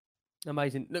season.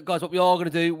 Amazing. Look, guys, what we are going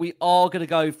to do, we are going to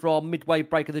go for our midway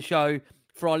break of the show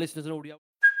for our listeners and audio.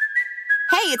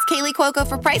 Hey, it's Kaylee Cuoco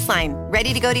for Priceline.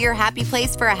 Ready to go to your happy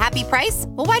place for a happy price?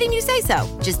 Well, why didn't you say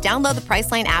so? Just download the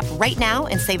Priceline app right now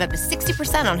and save up to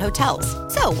 60% on hotels.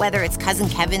 So whether it's Cousin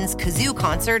Kevin's Kazoo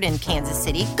Concert in Kansas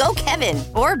City, go Kevin,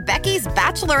 or Becky's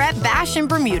Bachelorette Bash in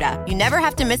Bermuda, you never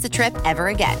have to miss a trip ever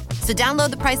again. So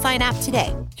download the Priceline app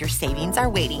today. Your savings are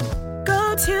waiting.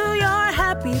 Go to your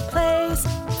happy place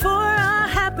for a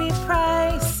happy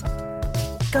price.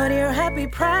 Go to your happy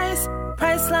price,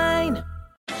 Priceline.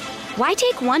 Why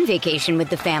take one vacation with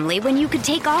the family when you could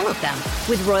take all of them?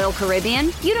 With Royal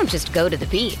Caribbean, you don't just go to the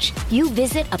beach. You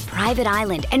visit a private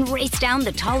island and race down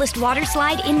the tallest water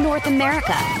slide in North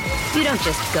America. You don't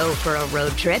just go for a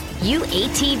road trip. You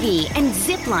ATV and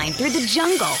zip line through the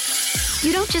jungle.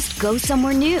 You don't just go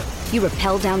somewhere new. You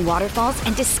rappel down waterfalls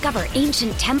and discover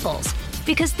ancient temples.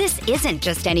 Because this isn't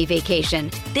just any vacation.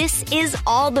 This is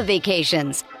all the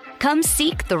vacations. Come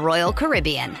seek the Royal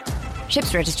Caribbean.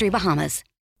 Ships Registry, Bahamas.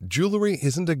 Jewelry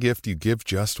isn't a gift you give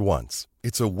just once.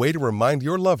 It's a way to remind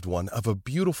your loved one of a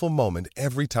beautiful moment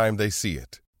every time they see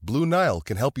it. Blue Nile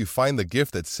can help you find the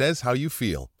gift that says how you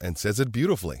feel and says it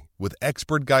beautifully, with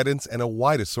expert guidance and a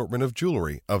wide assortment of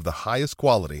jewelry of the highest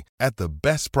quality at the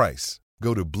best price.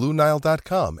 Go to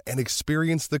BlueNile.com and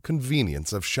experience the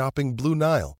convenience of shopping Blue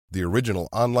Nile, the original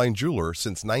online jeweler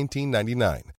since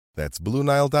 1999. That's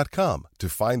BlueNile.com to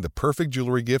find the perfect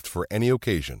jewelry gift for any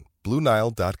occasion.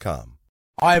 BlueNile.com.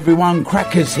 Hi everyone,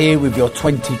 Crackers here with your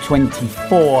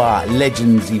 2024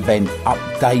 Legends event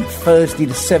update. Thursday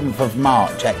the 7th of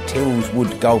March at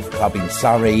Tillswood Golf Club in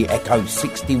Surrey,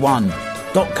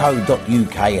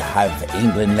 Echo61.co.uk have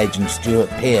England legend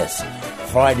Stuart Pearce.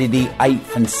 Friday the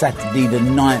 8th and Saturday the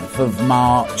 9th of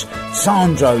March,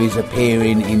 Sandro is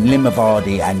appearing in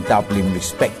Limavady and Dublin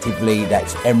respectively.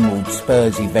 That's Emerald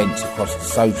Spurs events across the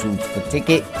socials for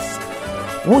tickets.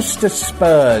 Worcester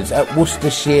Spurs at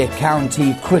Worcestershire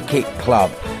County Cricket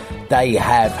Club. They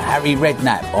have Harry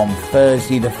Redknapp on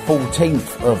Thursday the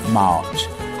 14th of March.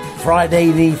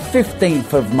 Friday the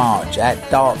 15th of March at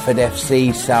Dartford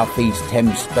FC, South East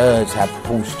Thames Spurs have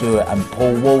Paul Stewart and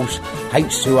Paul Walsh.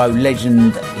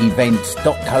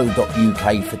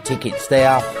 H2OLegendEvents.co.uk for tickets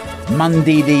there.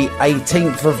 Monday the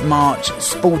 18th of March,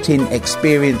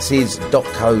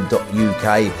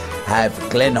 sportingexperiences.co.uk have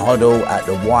Glenn Hoddle at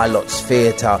the Wylots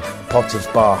Theatre, Potters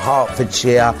Bar,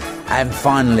 Hertfordshire. And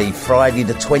finally, Friday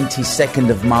the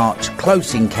 22nd of March,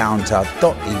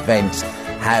 closeencounter.events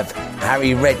have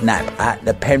Harry Redknapp at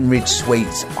the Penridge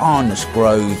Suites, Arnos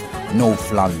Grove,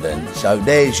 North London. So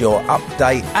there's your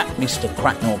update at Mr.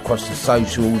 Cracknell across the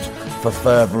socials for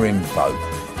further info.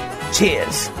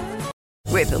 Cheers!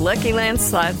 With the Lucky Land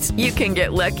Slots, you can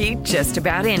get lucky just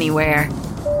about anywhere.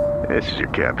 This is your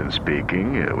captain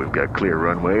speaking. We've got clear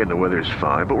runway and the weather's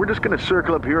fine, but we're just going to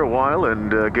circle up here a while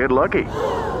and get lucky.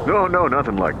 No,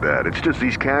 nothing like that. It's just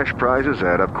these cash prizes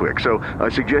add up quick. So I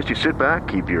suggest you sit back,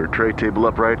 keep your tray table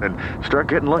upright, and start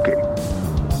getting lucky.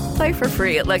 Play for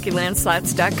free at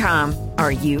LuckyLandSlots.com.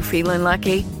 Are you feeling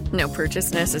lucky? No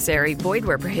purchase necessary. Void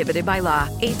where prohibited by law.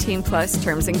 18 plus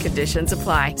terms and conditions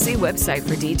apply. See website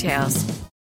for details.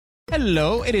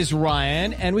 Hello, it is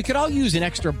Ryan, and we could all use an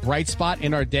extra bright spot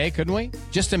in our day, couldn't we?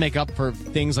 Just to make up for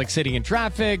things like sitting in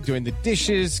traffic, doing the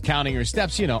dishes, counting your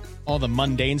steps, you know, all the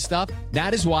mundane stuff.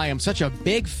 That is why I'm such a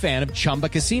big fan of Chumba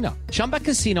Casino. Chumba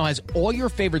Casino has all your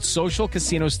favorite social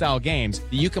casino-style games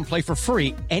that you can play for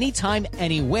free anytime,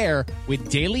 anywhere with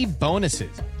daily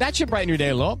bonuses. That should brighten your day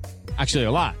a little. Actually,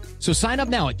 a lot. So sign up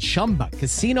now at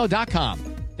ChumbaCasino.com.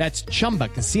 That's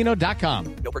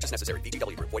ChumbaCasino.com. No purchase necessary.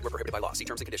 VGW Group. Void where prohibited by law. See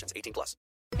terms and conditions. 18 plus.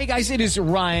 Hey guys, it is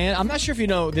Ryan. I'm not sure if you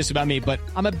know this about me, but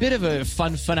I'm a bit of a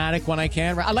fun fanatic when I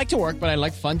can. I like to work, but I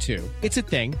like fun too. It's a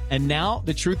thing. And now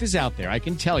the truth is out there. I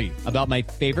can tell you about my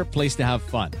favorite place to have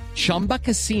fun. Chumba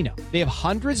Casino. They have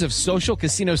hundreds of social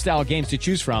casino style games to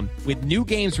choose from with new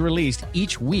games released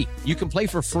each week. You can play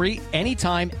for free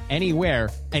anytime, anywhere.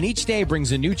 And each day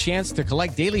brings a new chance to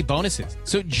collect daily bonuses.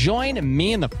 So join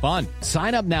me in the fun.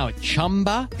 Sign up now at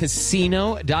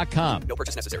ChumbaCasino.com. No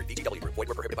purchase necessary. VGW Group. Void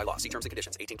where prohibited by law. See terms and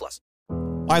conditions. 18 plus.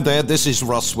 Hi there, this is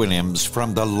Ross Williams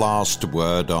from The Last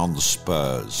Word on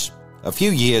Spurs. A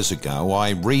few years ago, I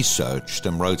researched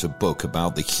and wrote a book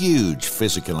about the huge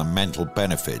physical and mental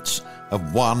benefits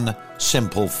of one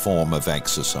simple form of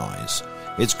exercise.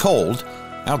 It's called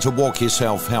How to Walk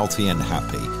Yourself Healthy and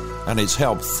Happy, and it's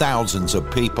helped thousands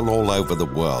of people all over the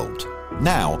world.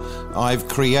 Now, I've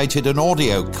created an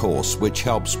audio course which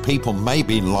helps people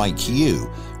maybe like you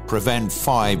prevent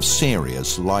 5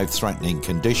 serious life-threatening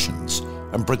conditions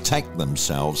and protect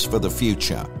themselves for the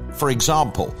future. For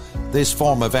example, this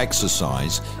form of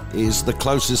exercise is the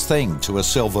closest thing to a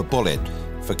silver bullet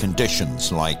for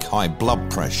conditions like high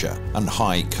blood pressure and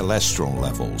high cholesterol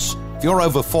levels. If you're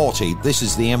over 40, this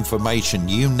is the information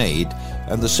you need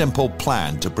and the simple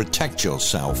plan to protect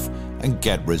yourself and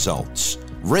get results.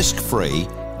 Risk-free,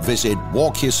 visit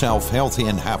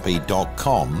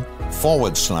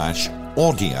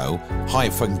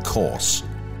walkyourselfhealthyandhappy.com/audio-course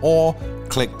or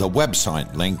click the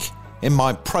website link in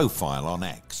my profile on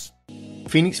X.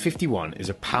 Phoenix 51 is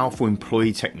a powerful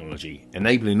employee technology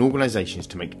enabling organisations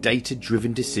to make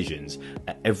data-driven decisions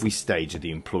at every stage of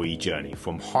the employee journey,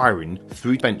 from hiring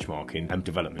through benchmarking and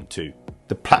development too.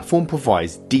 The platform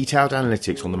provides detailed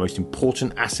analytics on the most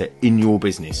important asset in your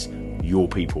business, your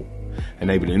people,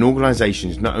 enabling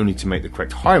organisations not only to make the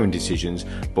correct hiring decisions,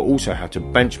 but also how to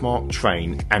benchmark,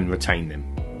 train and retain them.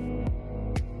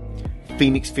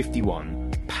 Phoenix 51,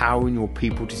 powering your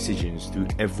people decisions through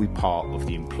every part of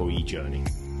the employee journey.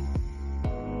 I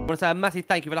want to say a massive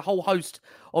thank you for the whole host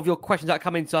of your questions that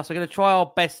come into us. We're going to try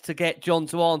our best to get John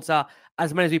to answer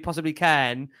as many as we possibly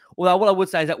can. Although what I would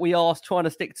say is that we are trying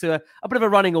to stick to a bit of a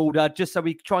running order just so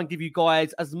we try and give you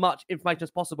guys as much information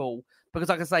as possible. Because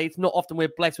like I say, it's not often we're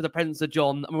blessed with the presence of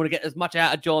John, and we want to get as much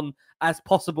out of John as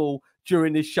possible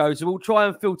during this show. So we'll try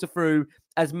and filter through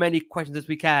as many questions as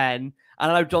we can.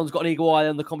 And I know John's got an eagle eye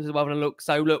on the comments as well, having a look.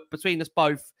 So look, between us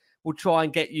both, we'll try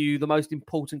and get you the most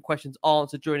important questions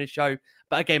answered during the show.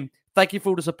 But again, thank you for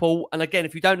all the support. And again,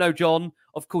 if you don't know John,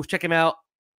 of course, check him out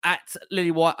at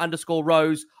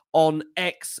Lilywhite_Rose on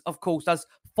X. Of course, does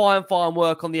fine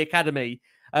work on the academy.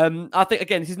 I think,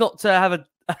 again, this is not to have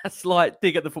a slight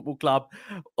dig at the football club.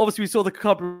 Obviously, we saw the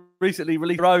club recently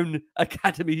release their own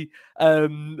academy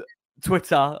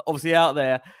Twitter, obviously out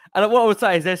there. And what I would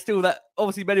say is there's still that,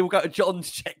 obviously many will go to John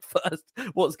to check first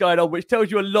what's going on, which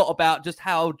tells you a lot about just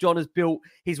how John has built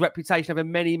his reputation over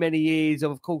many, many years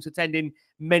of course, attending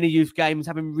many youth games,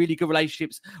 having really good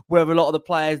relationships with a lot of the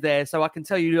players there. So I can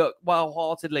tell you, look,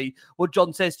 wholeheartedly, what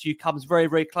John says to you comes very,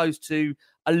 very close to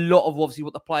a lot of obviously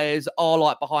what the players are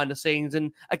like behind the scenes.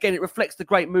 And again, it reflects the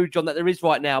great mood, John, that there is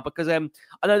right now, because I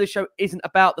know the show isn't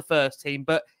about the first team,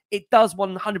 but it does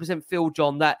 100% feel,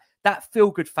 John, that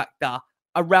feel-good factor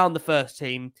around the first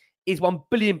team is 1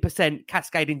 billion%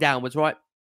 cascading downwards, right?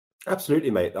 Absolutely,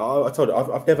 mate. I told you,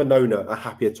 I've never known a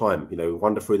happier time. You know,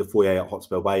 wander through the foyer at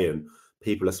Hotspur Way and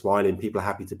people are smiling, people are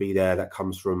happy to be there. That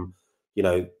comes from, you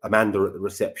know, Amanda at the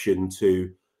reception to,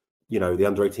 you know, the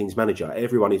under-18s manager.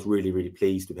 Everyone is really, really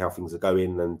pleased with how things are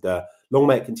going, and long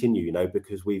may it continue, you know,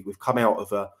 because we've come out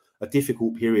of a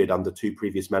difficult period under two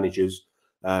previous managers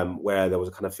where there was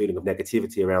a kind of feeling of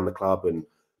negativity around the club, and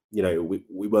you know,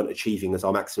 we weren't achieving as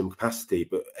our maximum capacity.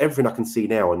 But everything I can see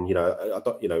now, and, you know, I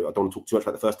don't want to talk too much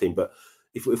about the first team, but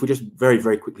if we just very,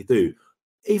 very quickly do,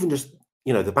 even just,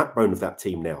 you know, the backbone of that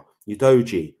team now,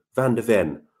 Udoji, Van der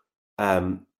Ven,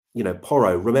 you know,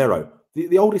 Porro, Romero,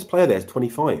 the oldest player there is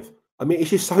 25. I mean, it's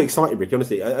just so exciting, Ricky,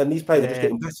 honestly. And these players are just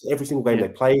getting better every single game they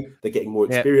play. They're getting more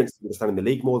experience, understanding the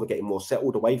league more, they're getting more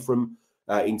settled away from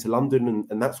into London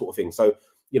and that sort of thing. So,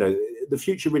 you know, the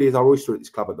future really is our oyster at this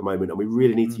club at the moment, and we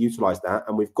really need to utilise that.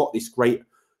 And we've got this great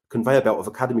conveyor belt of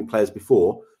academy players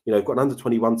before. You know, we've got an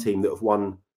under-21 team that have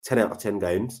won 10 out of 10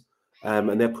 games,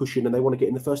 and they're pushing and they want to get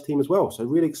in the first team as well. So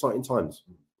really exciting times.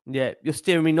 Yeah, you're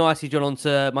steering me nicely, John, on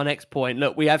to my next point.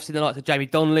 Look, we have seen the likes of Jamie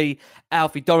Donnelly,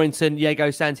 Alfie Dorrington,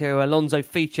 Diego Santiago Alonso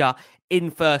feature in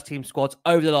first-team squads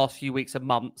over the last few weeks and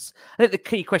months. I think the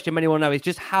key question many want to know is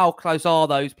just how close are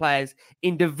those players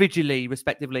individually,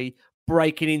 respectively,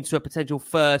 breaking into a potential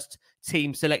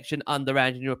first-team selection under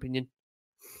Ange, in your opinion?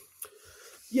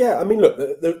 Yeah, I mean, look,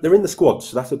 they're in the squad,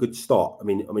 so that's a good start. I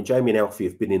mean, Jamie and Alfie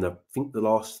have been in, I think, the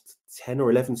last 10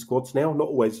 or 11 squads now. Not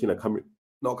always, you know,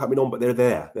 not coming on, but they're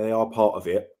there. They are part of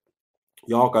it.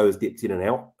 Yago has dipped in and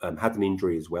out, had an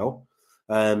injury as well.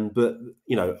 But,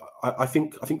 you know, I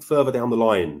think further down the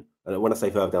line, and when I say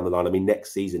further down the line, I mean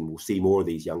next season we'll see more of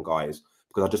these young guys,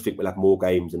 because I just think we'll have more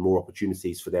games and more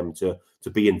opportunities for them to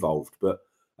be involved. But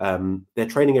they're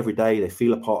training every day. They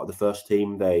feel a part of the first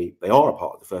team. They are a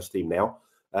part of the first team now.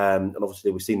 And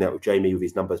obviously we've seen that with Jamie with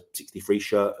his number 63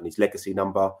 shirt and his legacy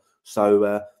number.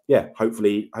 So,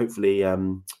 hopefully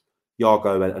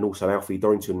Yago and also Alfie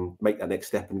Dorrington make that next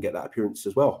step and get that appearance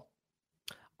as well.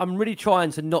 I'm really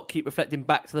trying to not keep reflecting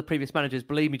back to the previous managers.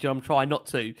 Believe me, John, I'm trying not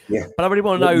to. Yeah. But I really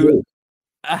want to know...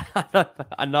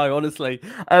 I know, honestly.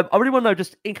 I really want to know,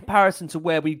 just in comparison to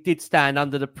where we did stand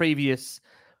under the previous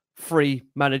three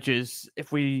managers,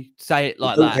 if we say it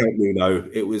like that. Count me, no.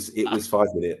 It was 5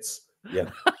 minutes.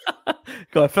 Yeah.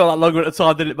 God, it felt like longer at the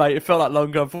time, didn't it, mate? It felt like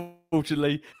longer,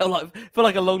 unfortunately. It felt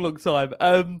like a long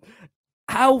time.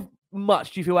 How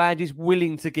much do you feel Ange is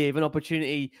willing to give an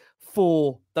opportunity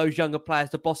for those younger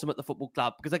players to blossom at the football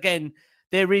club? Because again,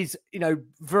 there is, you know,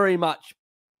 very much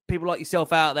people like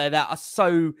yourself out there that are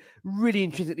so really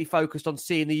intrinsically focused on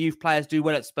seeing the youth players do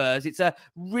well at Spurs. It's a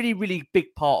really, really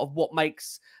big part of what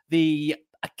makes the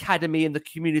academy and the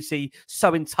community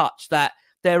so in touch, that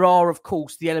there are, of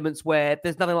course, the elements where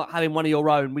there's nothing like having one of your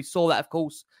own. We saw that, of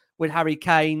course, with Harry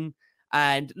Kane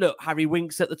and, look, Harry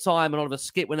Winks at the time and Oliver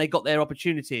Skipp when they got their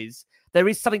opportunities. There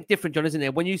is something different, John, isn't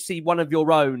there? When you see one of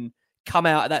your own come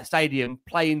out of that stadium,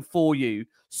 playing for you,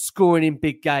 scoring in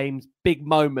big games, big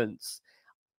moments.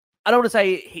 I don't want to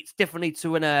say it's differently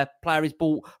to when a player is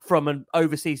bought from an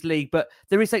overseas league, but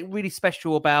there is something really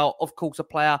special about, of course, a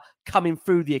player coming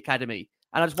through the academy.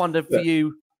 And I just wonder for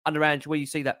you, under Ange, where you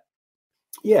see that.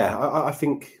 Yeah, I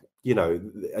think, you know,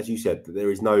 as you said, there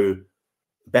is no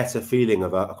better feeling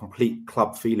of a complete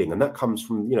club feeling. And that comes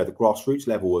from, you know, the grassroots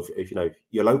level of you know,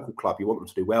 your local club. You want them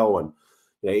to do well. And,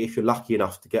 you know, if you're lucky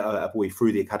enough to get a boy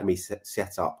through the academy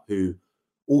set up who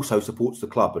also supports the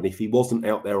club, and if he wasn't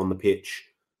out there on the pitch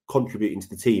contributing to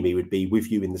the team, he would be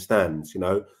with you in the stands. You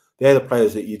know, they're the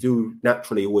players that you do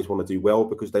naturally always want to do well,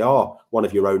 because they are one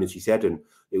of your own, as you said. And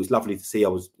it was lovely to see. I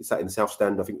was sat in the South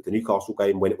Stand, I think, with the Newcastle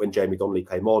game when Jamie Donnelly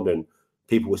came on, and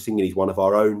people were singing he's one of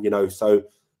our own, you know. So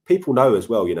people know as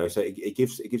well, so it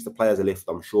gives the players a lift,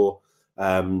 I'm sure.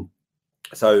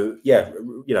 So yeah,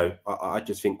 I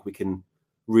just think we can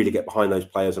really get behind those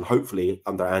players, and hopefully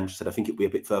under Ange said, I think it'll be a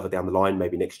bit further down the line,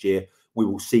 maybe next year, we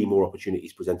will see more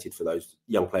opportunities presented for those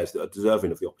young players that are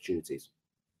deserving of the opportunities.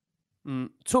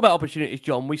 Talk about opportunities,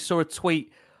 John. We saw a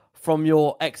tweet from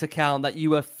your X account that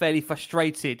you were fairly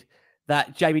frustrated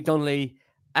that Jamie Donnelly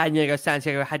and Diego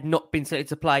Santiago had not been selected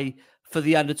to play for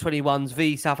the under-21s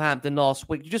v Southampton last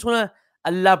week. Do you just want to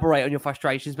elaborate on your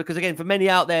frustrations? Because again, for many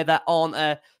out there that aren't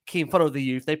a keen follower of the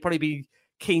youth, they'd probably be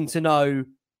keen to know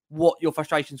what your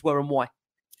frustrations were and why.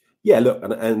 Yeah, look,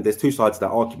 and there's two sides to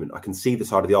that argument. I can see the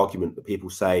side of the argument that people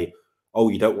say, oh,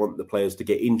 you don't want the players to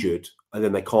get injured and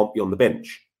then they can't be on the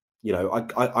bench.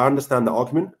 I understand that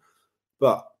argument,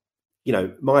 but,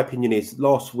 my opinion is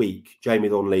last week, Jamie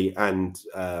Donnelly and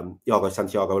Iago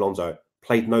Santiago Alonso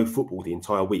played no football the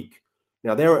entire week.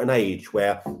 Now, they're at an age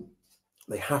where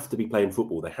they have to be playing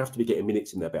football. They have to be getting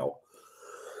minutes in their belt.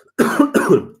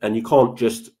 And you can't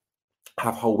just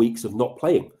have whole weeks of not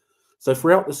playing. So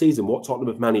throughout the season, what Tottenham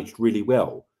have managed really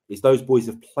well is those boys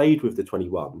have played with the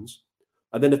 21s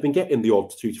and then have been getting the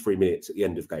odd 2 to 3 minutes at the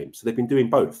end of games. So they've been doing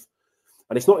both.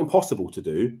 And it's not impossible to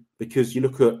do, because you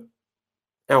look at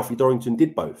Alfie Dorrington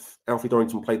did both. Alfie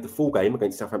Dorrington played the full game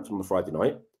against Southampton on the Friday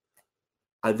night,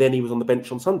 and then he was on the bench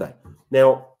on Sunday.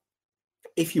 Now,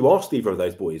 if you asked either of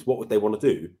those boys what would they want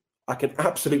to do, I can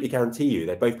absolutely guarantee you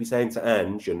they'd both be saying to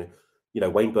Ange and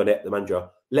Wayne Burnett, the manager,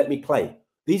 let me play.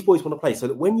 These boys want to play, so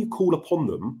that when you call upon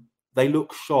them, they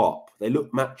look sharp, they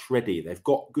look match ready, they've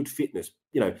got good fitness.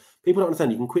 People don't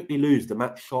understand you can quickly lose the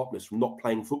match sharpness from not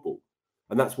playing football.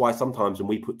 And that's why sometimes when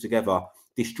we put together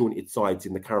disjointed sides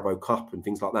in the Carabao Cup and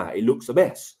things like that, it looks a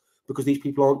mess, because these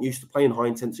people aren't used to playing high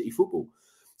intensity football.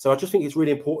 So I just think it's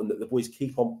really important that the boys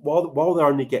keep on, while they're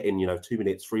only getting 2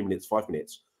 minutes, 3 minutes, 5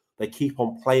 minutes, they keep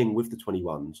on playing with the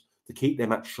 21s to keep their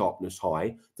match sharpness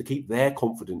high, to keep their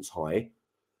confidence high,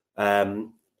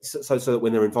 so that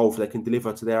when they're involved, they can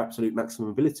deliver to their absolute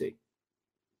maximum ability.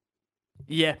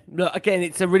 Yeah, look, again,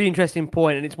 it's a really interesting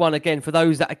point, and it's one, again, for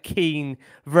those that are keen,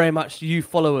 very much you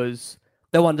followers,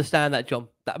 they'll understand that, John.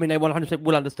 They 100%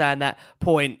 will understand that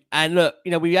point. And look,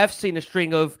 we have seen a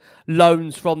string of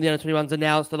loans from the under-21s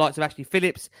announced, the likes of Ashley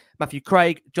Phillips, Matthew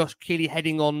Craig, Josh Keeley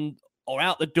heading on or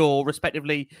out the door,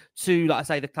 respectively, to, like I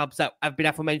say, the clubs that have been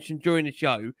aforementioned during the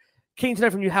show. Keen to know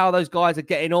from you how those guys are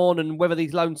getting on and whether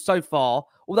these loans so far,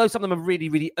 although some of them are really,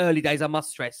 really early days, I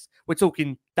must stress, we're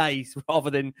talking days rather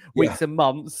than weeks and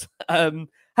months. How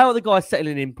are the guys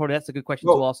settling in? Probably that's a good question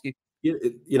to ask you.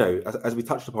 As we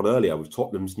touched upon earlier, with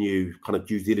Tottenham's new kind of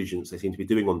due diligence they seem to be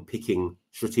doing on picking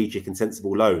strategic and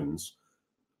sensible loans,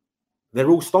 they're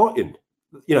all starting.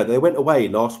 They went away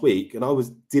last week and I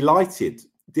was delighted,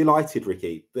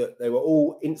 Ricky, that they were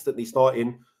all instantly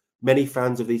starting. Many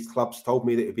fans of these clubs told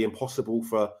me that it would be impossible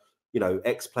for,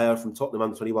 ex-player from Tottenham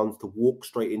under-21s to walk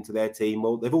straight into their team.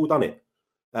 Well, they've all done it.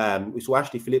 We saw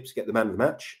Ashley Phillips get the man of the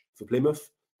match for Plymouth.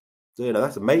 So,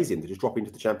 that's amazing to just drop into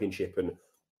the Championship and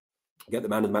get the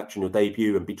man of the match on your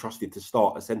debut and be trusted to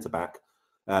start as centre-back.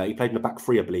 He played in the back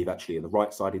three, I believe, actually, in the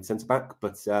right-sided centre-back.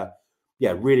 But,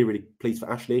 really, really pleased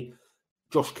for Ashley.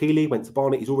 Josh Keeley went to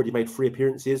Barnet. He's already made 3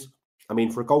 appearances.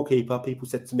 For a goalkeeper, people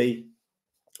said to me,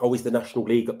 is the National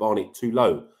League at Barnet too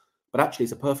low? But actually,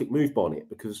 it's a perfect move, Barnet,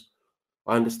 because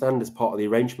I understand as part of the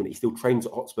arrangement, he still trains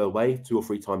at Hotspur Way 2 or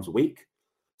 3 times a week,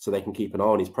 so they can keep an eye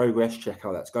on his progress, check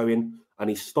how that's going, and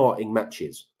he's starting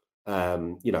matches,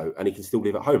 and he can still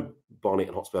live at home. Barnet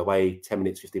and Hotspur Way, 10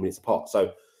 minutes, 15 minutes apart.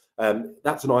 So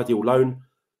that's an ideal loan.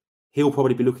 He'll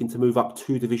probably be looking to move up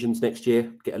 2 divisions next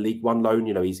year, get a League One loan.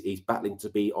 He's battling to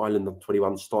be Ireland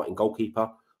under-21 starting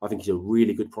goalkeeper. I think he's a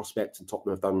really good prospect, and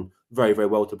Tottenham have done very, very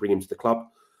well to bring him to the club.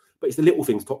 But it's the little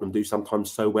things Tottenham do sometimes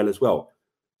so well as well.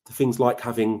 The things like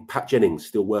having Pat Jennings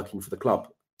still working for the club,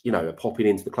 popping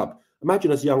into the club.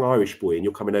 Imagine as a young Irish boy and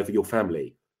you're coming over your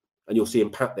family and you're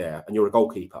seeing Pat there and you're a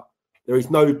goalkeeper. There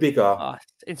is no bigger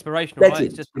inspirational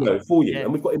legend, right? For you. Yeah.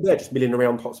 And we've got him there just milling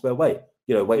around Hotspur Way,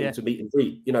 waiting to meet and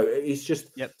greet. It's just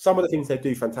some of the things they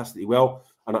do fantastically well.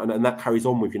 And that carries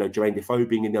on with, Jermaine Defoe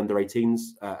being in the under-18s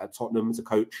at Tottenham as a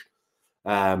coach.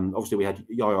 Obviously, we had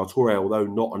Yaya Toure, although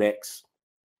not an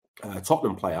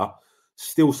ex-Tottenham player,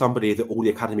 still somebody that all the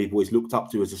academy boys looked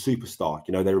up to as a superstar.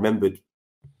 They remembered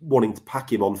wanting to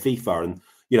pack him on FIFA and,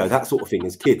 that sort of thing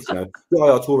as kids. Yaya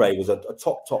Toure was a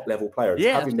top level player.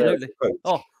 Yeah, absolutely.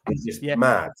 It's just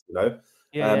mad, So,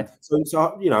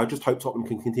 I just hope Tottenham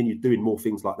can continue doing more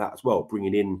things like that as well,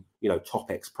 bringing in, top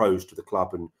ex-pros to the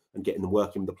club and getting them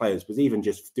working with the players. Because even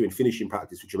just doing finishing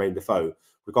practice with Jermaine Defoe,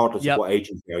 regardless of what age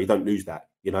he's, you don't lose that,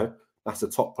 That's a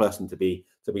top person to be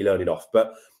be learning off.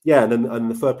 But yeah,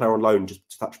 and the third player on loan, just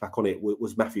to touch back on it,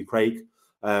 was Matthew Craig.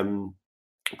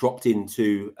 Dropped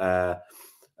into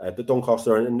the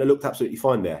Doncaster and looked absolutely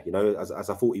fine there, as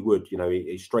I thought he would.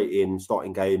 He's straight in,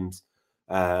 starting games.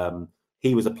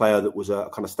 He was a player that was a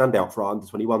kind of standout for our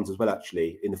under-21s as well,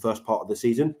 actually, in the first part of the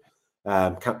season.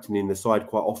 Captaining the side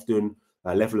quite often,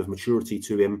 a level of maturity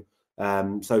to him.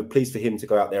 So pleased for him to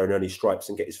go out there and earn his stripes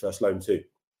and get his first loan too.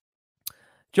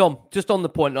 John, just on the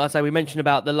point, like I say, we mentioned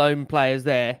about the loan players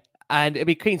there, and it'd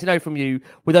be keen to know from you,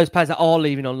 with those players that are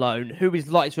leaving on loan, who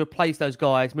is likely to replace those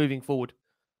guys moving forward?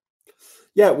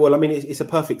 Yeah, well, I mean, it's a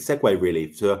perfect segue, really,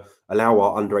 to allow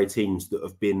our under-18s that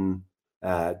have been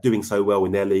doing so well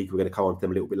in their league. We're going to come on to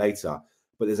them a little bit later.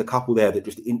 But there's a couple there that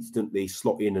just instantly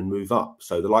slot in and move up.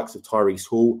 So the likes of Tyrese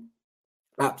Hall,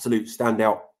 absolute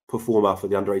standout performer for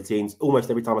the under-18s. Almost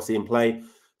every time I see him play,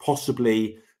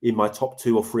 possibly in my top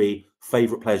 2 or 3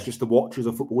 favourite players just to watch as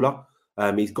a footballer.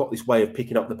 He's got this way of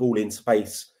picking up the ball in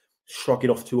space, shrugging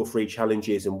off 2 or 3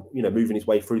 challenges and moving his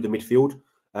way through the midfield.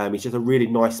 He's just a really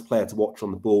nice player to watch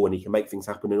on the ball, and he can make things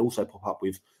happen and also pop up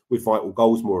with vital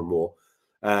goals more and more.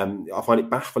 I find it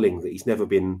baffling that he's never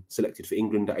been selected for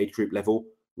England at age group level.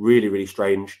 Really, really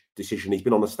strange decision. He's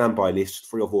been on the standby list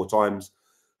 3 or 4 times.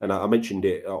 And I mentioned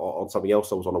it on something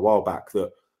else I was on a while back,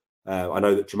 that I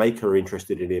know that Jamaica are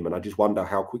interested in him. And I just wonder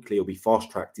how quickly he'll be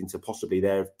fast-tracked into possibly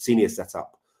their senior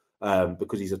setup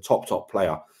because he's a top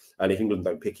player. And if England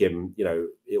don't pick him,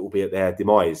 it will be at their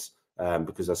demise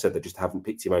because, as I said, they just haven't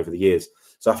picked him over the years.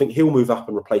 So I think he'll move up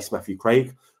and replace Matthew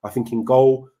Craig. I think in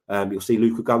goal, you'll see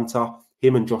Luca Gunter.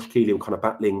 Him and Josh Keeley were kind of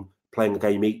battling, playing a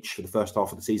game each for the first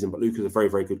half of the season. But Luca's a very,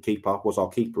 very good keeper, was our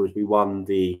keeper as we won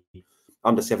the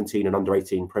under-17 and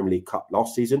under-18 Premier League Cup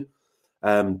last season.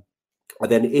 And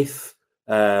then if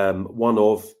one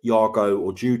of Yargo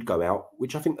or Jude go out,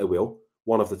 which I think they will,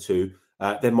 one of the two,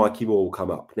 then Mikey Moore will come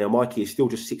up. Now, Mikey is still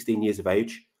just 16 years of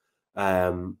age.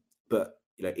 But,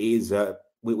 he is,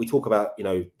 we talk about,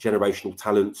 generational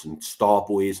talents and star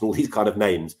boys and all these kind of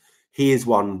names. He is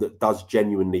one that does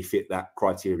genuinely fit that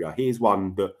criteria. He is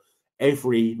one that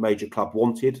every major club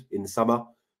wanted in the summer.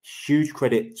 Huge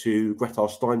credit to Gretar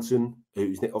Steinsson,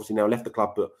 who's obviously now left the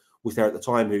club, but was there at the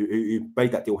time, who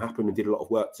made that deal happen and did a lot of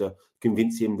work to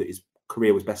convince him that his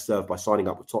career was best served by signing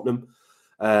up with Tottenham.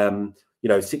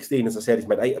 16, as I said, he's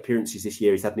made 8 appearances this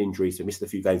year. He's had an injury, so missed a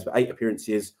few games, but 8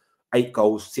 appearances, 8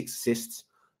 goals, 6 assists.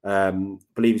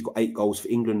 Believe he's got 8 goals for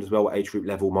England as well at age group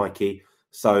level, Mikey.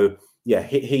 So, yeah,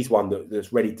 he's one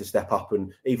that's ready to step up,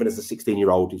 and even as a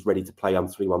 16-year-old, is ready to play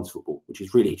under-21s football, which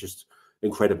is really just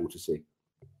incredible to see.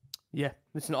 Yeah,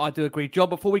 listen, I do agree. John,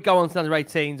 before we go on to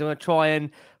under-18s, I'm going to try and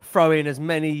throw in as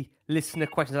many listener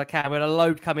questions as I can. We've got a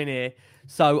load coming here,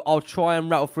 so I'll try and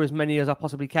rattle through as many as I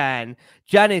possibly can.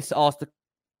 Janice asked the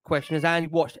question, has Andy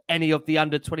watched any of the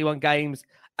under-21 games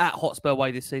at Hotspur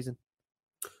Way this season?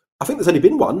 I think there's only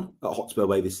been one at Hotspur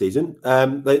Way this season.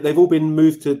 They've all been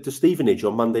moved to Stevenage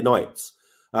on Monday nights.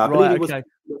 I believe it was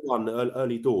one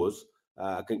early doors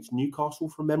against Newcastle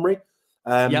from memory.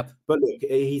 But look,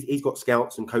 he's got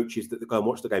scouts and coaches that go and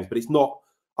watch the games, but it's not,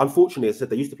 unfortunately, as I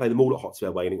said, they used to play them all at Hotspur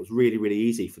Way, and it was really, really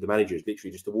easy for the managers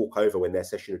literally just to walk over when their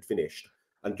session had finished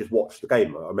and just watch the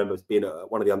game. I remember being at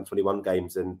one of the under-21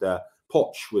 games, and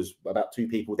Poch was about 2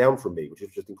 people down from me, which was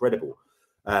just incredible.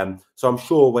 So I'm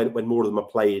sure when more of them are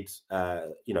played,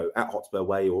 at Hotspur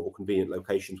Way or convenient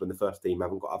locations when the first team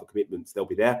haven't got other commitments, they'll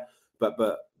be there. But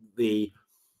the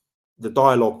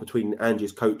dialogue between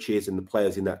Angie's coaches and the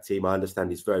players in that team, I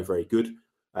understand, is very, very good.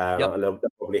 And they'll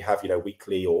probably have,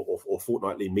 weekly or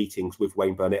fortnightly meetings with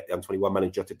Wayne Burnett, the under-21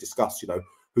 manager, to discuss,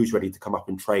 who's ready to come up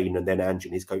and train, and then Angie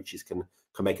and his coaches can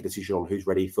make a decision on who's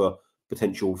ready for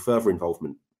potential further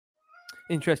involvement.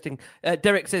 Interesting.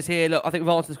 Derek says here, look, I think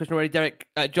we've answered this question already, Derek.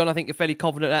 John, I think you're fairly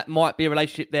confident that might be a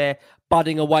relationship there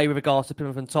budding away with regards to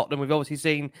Plymouth and Tottenham. We've obviously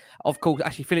seen, of course,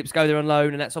 Ashley Phillips go there on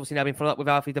loan, and that's obviously now been followed up with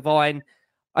Alfie Devine.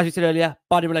 As we said earlier,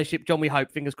 budding relationship, John, we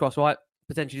hope, fingers crossed, right?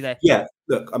 Potentially there. Yeah,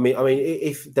 look, I mean,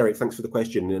 if Derek, thanks for the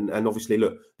question. And obviously,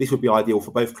 look, this would be ideal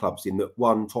for both clubs in that,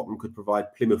 one, Tottenham could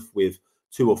provide Plymouth with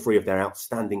 2 or 3 of their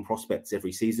outstanding prospects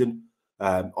every season.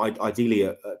 Ideally,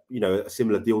 a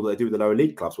similar deal that they do with the lower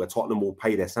league clubs, where Tottenham will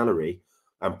pay their salary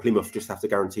and Plymouth just have to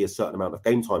guarantee a certain amount of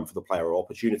game time for the player or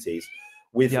opportunities.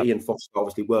 With Ian Foster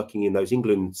obviously working in those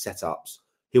England setups,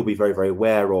 he'll be very, very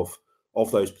aware of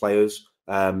those players.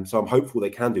 So I'm hopeful they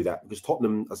can do that, because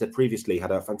Tottenham, as I said previously,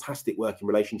 had a fantastic working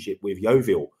relationship with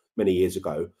Yeovil many years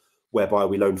ago, whereby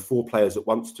we loaned 4 players at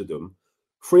once to them.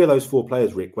 3 of those 4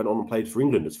 players, Rick, went on and played for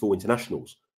England as full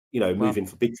internationals. Moving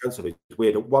for big transfer fees. We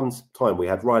had at one time we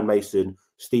had Ryan Mason,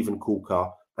 Stephen Coulter,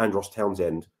 Andros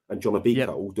Townsend, and John Abika,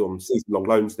 all done season-long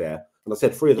loans there. And I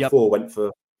said 3 of the 4 went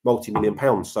for multi-million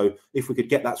pounds. So if we could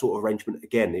get that sort of arrangement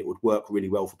again, it would work really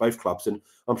well for both clubs. And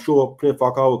I'm sure Plymouth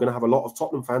Argyle are going to have a lot of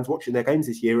Tottenham fans watching their games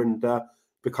this year and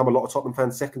become a lot of Tottenham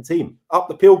fans' second team. Up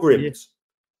the Pilgrims!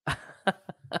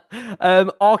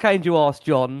 Archangel asked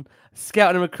John,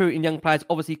 scouting and recruiting young players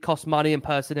obviously costs money and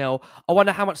personnel. I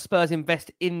wonder how much Spurs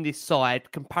invest in this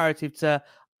side comparative to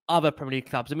other Premier League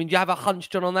clubs. I mean, do you have a hunch,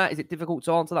 John, on that? Is it difficult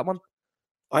to answer that one?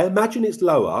 I imagine it's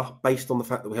lower based on the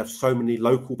fact that we have so many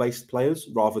local-based players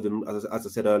rather than, as I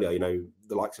said earlier,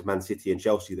 the likes of Man City and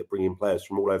Chelsea that bring in players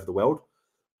from all over the world.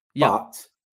 But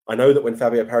I know that when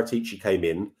Fabio Paratici came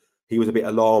in, he was a bit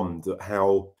alarmed at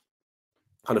how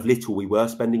kind of little we were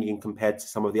spending in compared to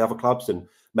some of the other clubs, and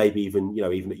maybe even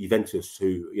at Juventus,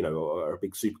 who are a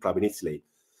big super club in Italy.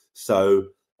 So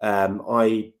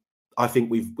I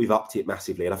think we've upped it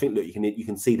massively, and I think you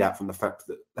can see that from the fact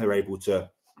that they're able to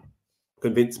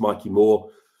convince Mikey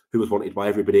Moore, who was wanted by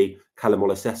everybody, Callum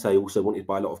Olesese, also wanted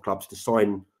by a lot of clubs, to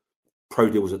sign pro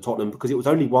deals at Tottenham, because it was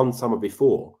only one summer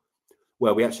before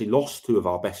where we actually lost 2 of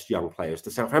our best young players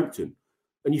to Southampton.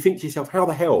 And you think to yourself, how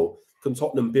the hell can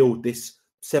Tottenham build this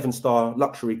 7-star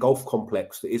luxury golf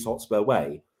complex that is Hotspur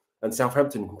Way, and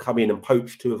Southampton can come in and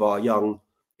poach 2 of our young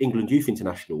England youth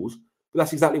internationals? But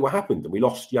that's exactly what happened. And we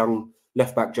lost young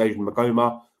left-back Jaden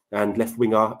Magoma and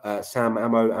left-winger Sam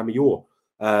Amayor,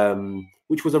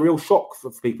 which was a real shock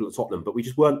for people at Tottenham. But we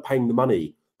just weren't paying the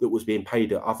money that was being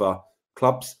paid at other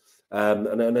clubs. And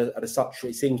as such,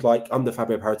 it seems like under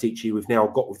Fabio Paratici, we've now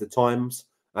got with the times,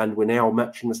 and we're now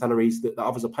matching the salaries that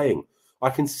others are paying. I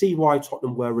can see why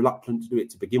Tottenham were reluctant to do it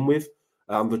to begin with,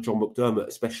 under John McDermott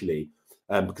especially,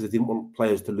 because they didn't want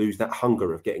players to lose that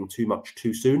hunger of getting too much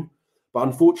too soon. But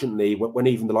unfortunately, when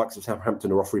even the likes of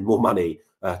Southampton are offering more money,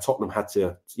 Tottenham had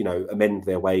to, amend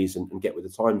their ways and get with the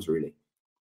times, really.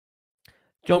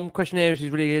 John, question here is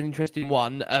really an interesting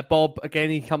one. Bob, again,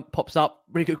 he pops up.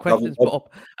 Really good questions, Bob.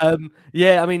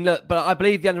 Yeah, I mean, look, but I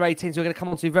believe the under-18s we're going to come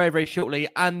on to very, very shortly,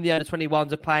 and the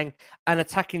under-21s are playing an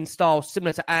attacking style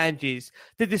similar to Angie's.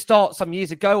 Did this start some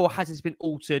years ago, or has this been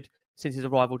altered since his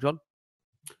arrival, John?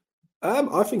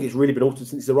 I think it's really been altered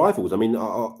since his arrivals. I mean,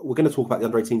 we're going to talk about the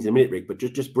under-18s in a minute, Rick, but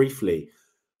just briefly,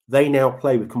 they now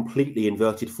play with completely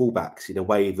inverted fullbacks in a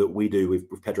way that we do with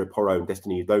Pedro Porro and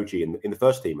Destiny Udogie in the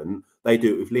first team. And they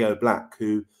do it with Leo Black,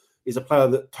 who is a player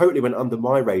that totally went under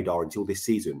my radar until this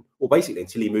season, or basically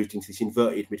until he moved into this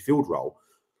inverted midfield role.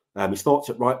 He starts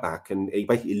at right back and he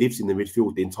basically lives in the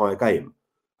midfield the entire game.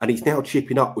 And he's now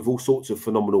chipping up with all sorts of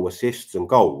phenomenal assists and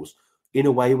goals in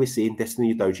a way we're seeing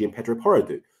Destiny Udogie and Pedro Porro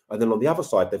do. And then on the other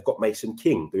side, they've got Mason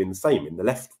King doing the same in the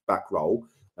left back role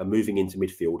and moving into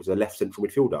midfield as a left central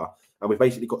midfielder. And we've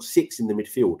basically got 6 in the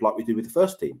midfield like we do with the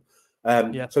first team.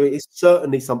 So it is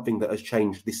certainly something that has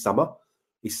changed this summer.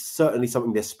 It's certainly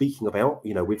something they're speaking about,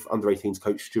 with under-18s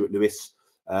coach Stuart Lewis,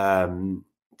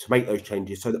 to make those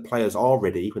changes so that players are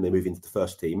ready when they move into the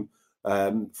first team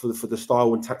for the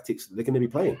style and tactics that they're going to be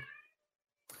playing.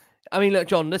 I mean, look,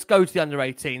 John, let's go to the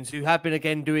under-18s who have been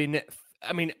again doing...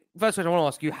 I mean, first question I want to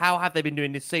ask you, how have they been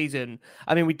doing this season?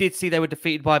 I mean, we did see they were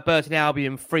defeated by Burton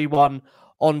Albion 3-1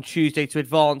 on Tuesday to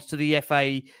advance to the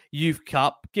FA Youth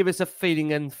Cup. Give us a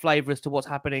feeling and flavour as to what's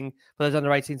happening for those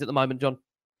under-18s at the moment, John.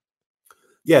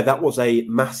 Yeah, that was a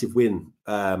massive win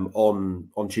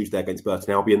on Tuesday against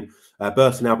Burton Albion.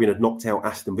 Burton Albion had knocked out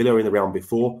Aston Villa in the round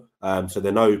before, so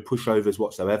there are no pushovers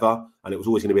whatsoever, and it was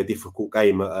always going to be a difficult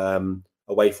game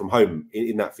away from home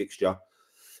in that fixture.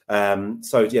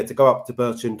 To go up to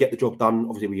Burton, get the job done.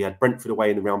 Obviously, we had Brentford away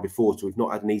in the round before, so we've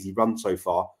not had an easy run so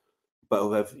far. But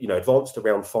we've advanced to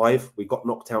round 5. We got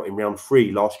knocked out in round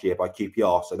 3 last year by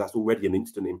QPR, so that's already an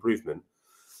instant improvement.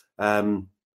 We're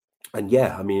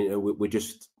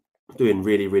just doing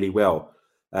really, really well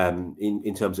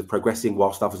in terms of progressing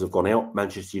whilst others have gone out.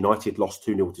 Manchester United lost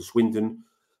 2-0 to Swindon.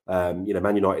 Man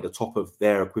United are top of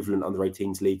their equivalent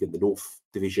under-18s league in the North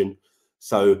Division.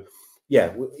 So,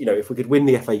 if we could win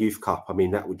the FA Youth Cup, I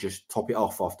mean, that would just top it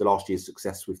off after last year's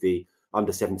success with the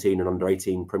under-17 and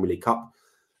under-18 Premier League Cup.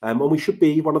 And we should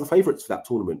be one of the favourites for that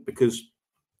tournament because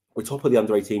we're top of the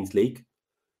under-18s league.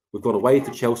 We've gone away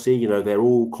to Chelsea. They're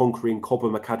all conquering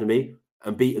Cobham Academy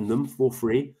and beaten them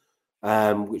 4-3,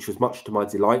 which was much to my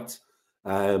delight.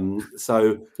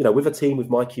 With a team with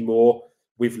Mikey Moore,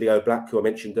 with Leo Black, who I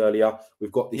mentioned earlier,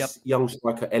 we've got this young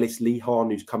striker, Ellis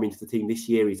Lehan, who's come into the team this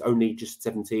year. He's only just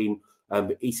 17,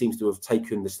 but he seems to have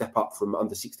taken the step up from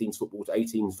under-16s football to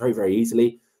 18s very, very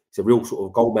easily. He's a real sort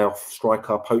of goalmouth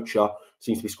striker, poacher,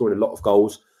 seems to be scoring a lot of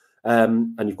goals.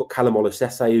 And you've got Callum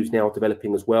Olesese, who's now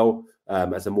developing as well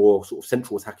as a more sort of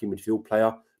central attacking midfield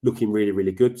player, looking really,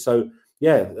 really good. So,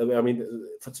 Yeah, I mean,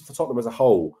 for Tottenham as a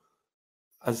whole,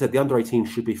 as I said, the under-18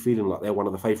 should be feeling like they're one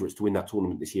of the favourites to win that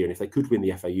tournament this year. And if they could win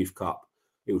the FA Youth Cup,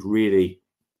 it would really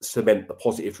cement the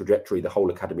positive trajectory the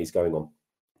whole academy is going on.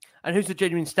 And who's the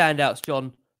genuine standouts,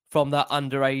 John, from that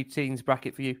under-18s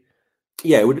bracket for you?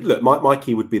 Yeah, look,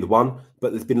 Mikey would be the one,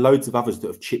 but there's been loads of others that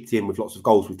have chipped in with lots of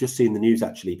goals. We've just seen the news,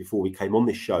 actually, before we came on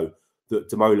this show, that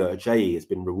Damola Ajayi has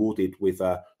been rewarded with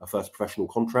a first professional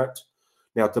contract.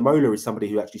 Now, Damola is somebody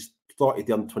who actually started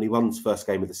the under-21s first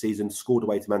game of the season, scored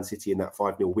away to Man City in that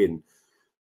 5-0 win.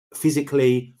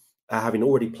 Physically, having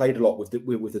already played a lot with the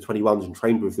 21s and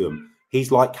trained with them,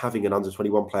 he's like having an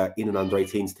under-21 player in an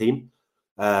under-18s team.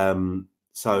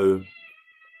 So,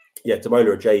 yeah,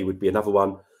 Damola Ajayi would be another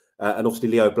one. And obviously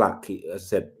Leo Black, as I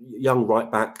said, young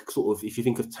right back, sort of, if you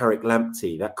think of Tariq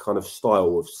Lamptey, that kind of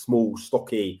style of small,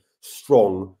 stocky,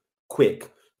 strong,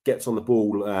 quick, gets on the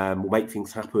ball, will make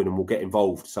things happen and will get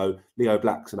involved. So Leo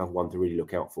Black's another one to really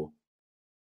look out for.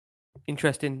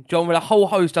 Interesting. John, with a whole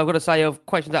host, I've got to say, of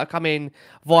questions that have come in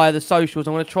via the socials.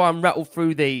 I'm going to try and rattle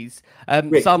through these.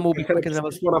 Rick, some will be quicker than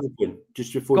others. Just one other point,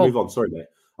 just before we move on. Sorry, mate.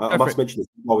 I must mention this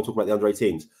while we're talking about the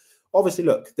under-18s. Obviously,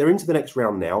 look, they're into the next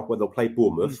round now, where they'll play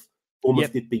Bournemouth.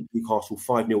 Bournemouth did beat Newcastle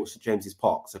 5-0 at St James's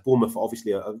Park. So Bournemouth are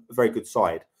obviously a very good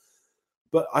side.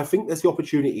 But I think there's the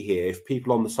opportunity here, if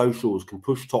people on the socials can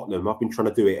push Tottenham, I've been trying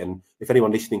to do it, and if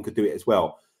anyone listening could do it as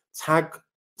well, tag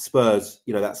Spurs,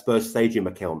 that Spurs Stadium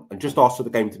account, and just ask for the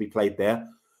game to be played there.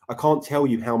 I can't tell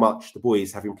you how much the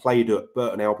boys, having played at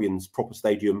Burton Albion's proper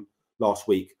stadium last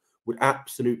week, would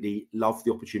absolutely love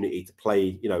the opportunity to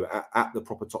play, at the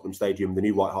proper Tottenham Stadium, the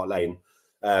new White Hart Lane,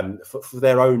 for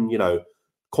their own,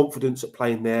 confidence at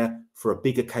playing there, for a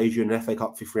big occasion, an FA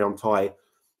Cup 5th round tie.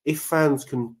 If fans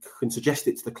can suggest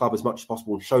it to the club as much as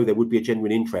possible and show there would be a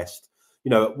genuine interest,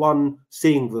 at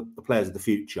seeing the players of the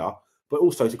future, but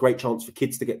also it's a great chance for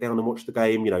kids to get down and watch the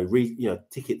game,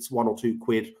 tickets, £1 or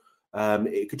 £2.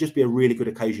 It could just be a really good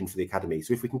occasion for the academy.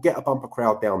 So if we can get a bumper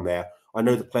crowd down there, I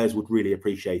know the players would really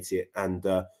appreciate it. And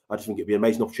I just think it'd be an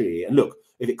amazing opportunity. And look,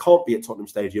 if it can't be at Tottenham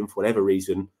Stadium for whatever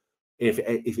reason, if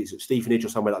it's at Stevenage or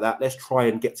somewhere like that, let's try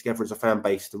and get together as a fan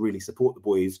base to really support the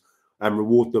boys and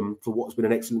reward them for what's been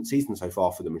an excellent season so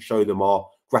far for them, and show them our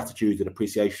gratitude and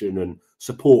appreciation and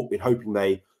support in hoping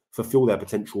they fulfil their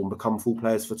potential and become full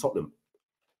players for Tottenham.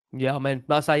 Yeah, I mean,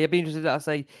 I'd say it'd be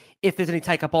interesting if there's any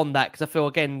take up on that, because I feel,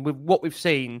 again, with what we've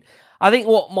seen, I think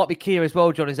what might be key as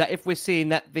well, John, is that if we're seeing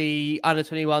that the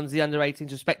under-21s, the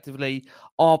under-18s respectively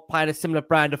are playing a similar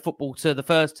brand of football to the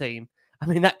first team, I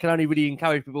mean, that can only really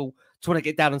encourage people to want to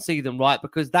get down and see them, right?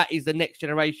 Because that is the next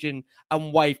generation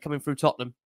and wave coming through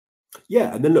Tottenham.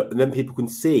 Yeah, and then people can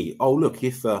see, look,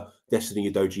 if Destiny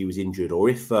Udogie was injured, or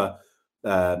if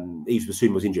Yves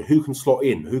Bissouma was injured, who can slot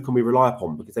in? Who can we rely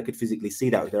upon? Because they could physically see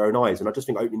that with their own eyes. And I just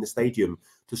think opening the stadium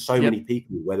to so many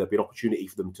people, where there'd be an opportunity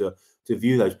for them to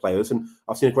view those players. And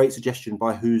I've seen a great suggestion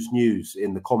by Who's News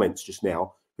in the comments just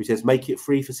now, who says, make it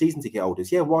free for season ticket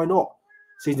holders. Yeah, why not?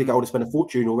 Season ticket holders spend a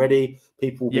fortune already.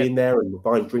 People will be in there and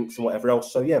buying drinks and whatever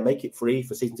else. So yeah, make it free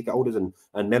for season ticket holders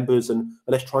and members, and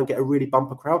let's try and get a really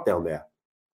bumper crowd down there.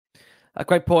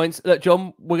 Great points. Look,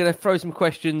 John, we're going to throw some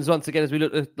questions once again as we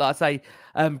look, like I say,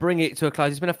 bring it to a close.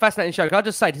 It's been a fascinating show. Can I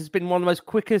just say, this has been one of the most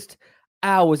quickest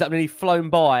hours that have really flown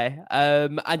by.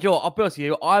 And John, I'll be honest with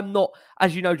you, I'm not,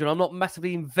 as you know, John, I'm not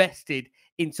massively invested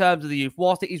in terms of the youth.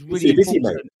 Whilst it is really important. Busy,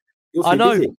 mate. I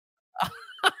know. Busy.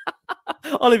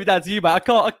 I'll leave it down to you, mate. I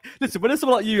can't. Listen, when there's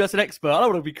someone like you that's an expert, I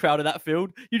don't want to be crowded that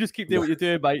field. You just keep doing what you're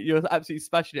doing, mate. You're absolutely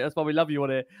smashing it. That's why we love you on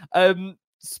here.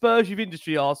 Spurs Youth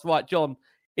Industry asks, right, John,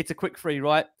 it's a quick three,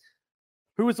 right?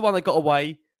 Who was the one that got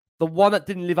away, the one that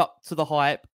didn't live up to the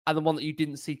hype, and the one that you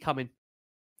didn't see coming?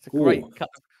 It's a great cut.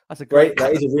 That's a great.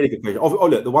 That is a really good question.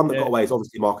 Look, the one that got away is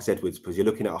obviously Marcus Edwards, because you're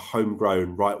looking at a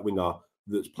homegrown right winger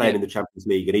that's playing in the Champions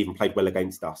League and even played well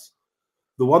against us.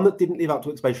 The one that didn't live up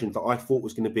to expectations that I thought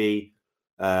was going to be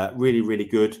really, really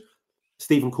good,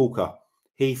 Stephen Corker.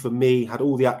 He, for me, had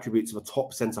all the attributes of a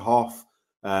top centre half.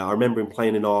 I remember him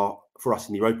playing for us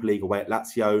in the Europa League away at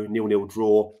Lazio. 0-0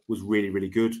 draw, was really, really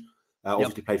good.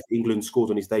 Obviously played for England, scored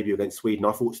on his debut against Sweden.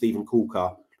 I thought Stephen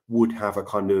Corker would have a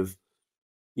kind of,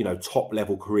 top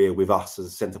level career with us as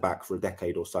a centre back for a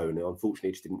decade or so. And unfortunately,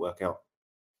 it just didn't work out.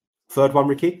 Third one,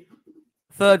 Ricky?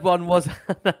 Third one was,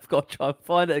 I've got to try and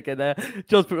find it again there.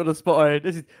 John's put it on the spot here.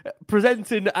 This is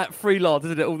presenting at Free Lads,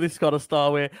 isn't it? All this kind of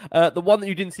style here. The one that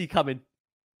you didn't see coming.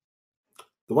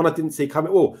 The one I didn't see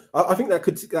coming. Well, I think that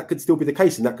could still be the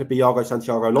case, and that could be Iago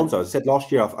Santiago Alonso. As I said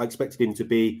last year, I expected him to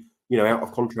be, out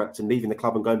of contract and leaving the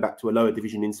club and going back to a lower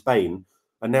division in Spain.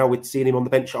 And now we're seeing him on the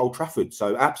bench at Old Trafford.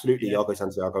 So absolutely, Iago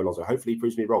Santiago Alonso. Hopefully he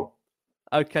proves me wrong.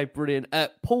 Okay, brilliant.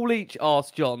 Paul Leach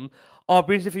asked John, I'll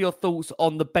be interested for your thoughts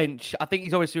on the bench. I think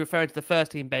he's obviously referring to the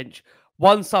first team bench.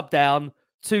 1 sub down,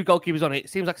 2 goalkeepers on it. It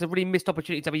seems like it's a really missed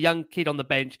opportunity to have a young kid on the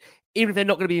bench, even if they're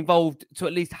not going to be involved, to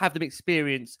at least have them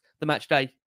experience the match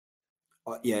day.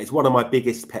 Yeah, it's one of my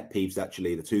biggest pet peeves,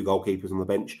 actually, the 2 goalkeepers on the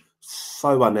bench.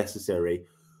 So unnecessary.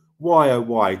 Why, oh,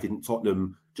 why didn't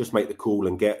Tottenham just make the call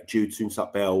and get Jude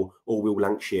Soonsup-Bell or Will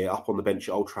Lancashire up on the bench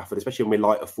at Old Trafford, especially when we're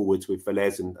lighter forwards with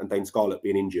Velez and Dane Scarlett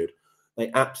being injured?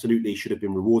 They absolutely should have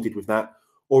been rewarded with that.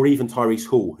 Or even Tyrese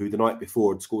Hall, who the night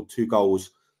before had scored 2 goals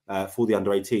for the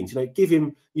under-18s. You know, give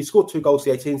him, you scored 2 goals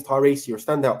for the 18s, Tyrese, you're a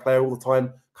standout player all the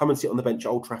time. Come and sit on the bench at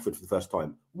Old Trafford for the first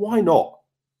time. Why not?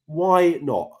 Why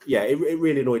not? Yeah, it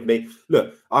really annoyed me.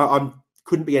 Look, I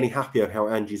couldn't be any happier how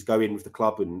Angie's going with the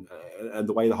club and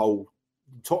the way the whole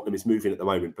Tottenham is moving at the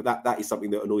moment. But that is something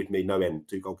that annoyed me no end.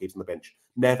 2 goalkeepers on the bench.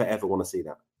 Never, ever want to see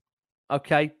that.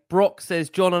 Okay. Brock says,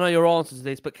 John, I know your answer to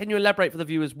this, but can you elaborate for the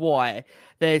viewers why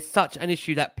there's such an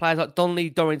issue that players like Donnelly,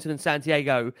 Dorrington and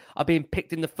Santiago are being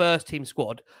picked in the first team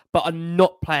squad, but are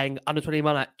not playing under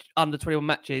 21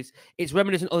 matches? It's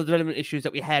reminiscent of the development issues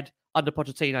that we had under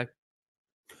Pochettino.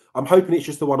 I'm hoping it's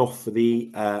just the one-off for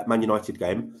the Man United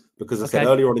game, because I said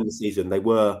earlier on in the season, they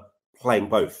were playing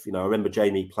both. You know, I remember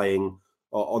Jamie playing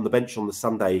on the bench on the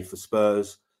Sunday for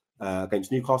Spurs against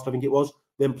Newcastle, I think it was,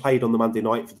 then played on the Monday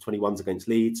night for the 21s against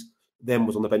Leeds, then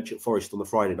was on the bench at Forest on the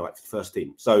Friday night for the first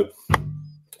team. So,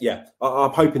 yeah,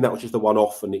 I'm hoping that was just a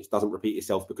one-off and it doesn't repeat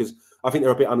itself, because I think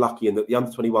they're a bit unlucky in that the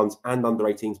under-21s and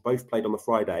under-18s both played on the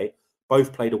Friday,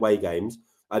 both played away games,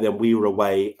 and then we were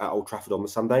away at Old Trafford on the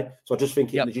Sunday. So I just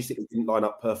think it logistically didn't line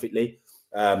up perfectly.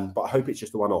 But I hope it's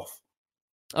just a one-off.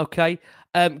 Okay.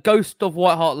 Ghost of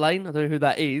White Hart Lane. I don't know who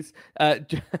that is.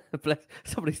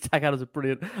 Somebody's tag out as a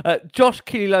brilliant. Josh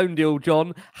Keeley-Lonedeal,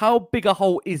 John. How big a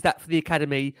hole is that for the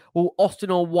academy? Will Austin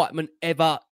or Whiteman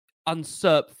ever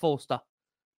usurp Forster?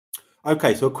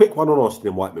 Okay, so a quick one on Austin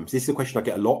and Whiteman. This is a question I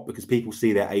get a lot because people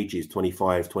see their ages,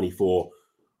 25, 24,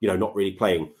 not really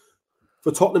playing.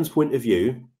 For Tottenham's point of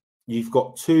view, you've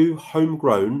got 2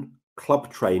 homegrown,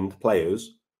 club-trained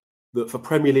players that for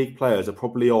Premier League players are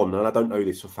probably on, and I don't know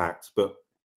this for fact, but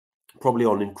probably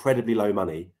on incredibly low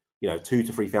money, 2,000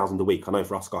 to 3,000 a week. I know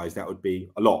for us guys that would be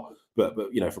a lot, but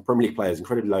for Premier League players,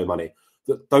 incredibly low money,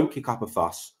 that don't kick up a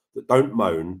fuss, that don't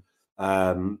moan,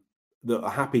 that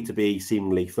are happy to be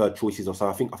seemingly third choices or so.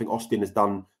 I think Austin has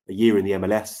done a year in the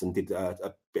MLS and did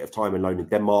a bit of time in loan in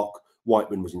Denmark.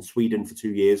 Whiteman was in Sweden for 2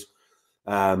 years.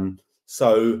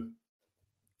 So,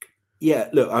 yeah,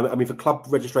 look, I mean, for club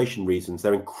registration reasons,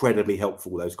 they're incredibly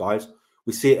helpful, those guys.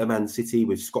 We see it at Man City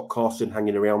with Scott Carson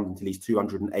hanging around until he's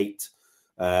 208,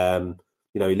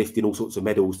 lifting all sorts of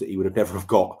medals that he would have never have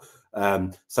got.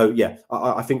 So, yeah,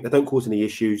 I think they don't cause any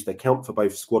issues. They count for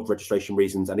both squad registration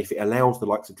reasons. And if it allows the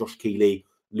likes of Josh Keeley,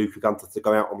 Luca Gunter to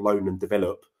go out on loan and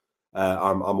develop,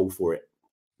 I'm all for it.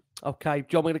 Okay,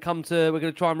 John, we're going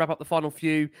to try and wrap up the final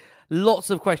few.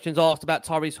 Lots of questions asked about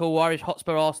Tyrese Hall. Irish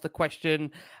Hotspur asked the question,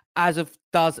 as of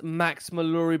does Max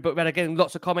Mallory, but again,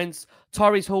 lots of comments.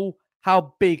 Tyrese Hall,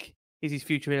 how big is his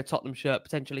future in a Tottenham shirt,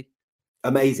 potentially?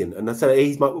 Amazing. And I said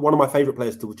he's one of my favourite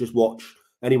players to just watch.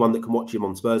 Anyone that can watch him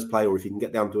on Spurs play, or if you can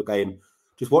get down to a game,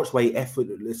 just watch the way he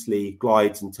effortlessly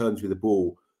glides and turns with the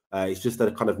ball. It's just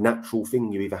a kind of natural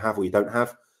thing you either have or you don't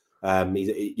have.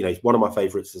 He's one of my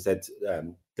favourites, as I said,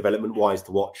 development-wise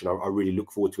to watch, and I really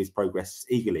look forward to his progress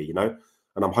eagerly, and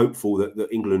I'm hopeful that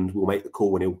England will make the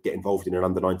call when he'll get involved in an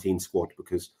under-19 squad,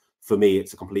 because for me,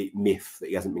 it's a complete myth that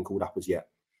he hasn't been called up as yet.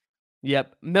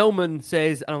 Yep. Melman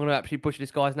says, and I'm going to actually butcher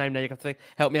this guy's name now, you have to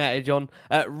help me out here, John.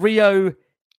 Rio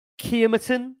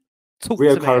Kiamaton?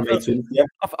 Rio Kiamaton, yeah.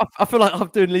 I feel like I'm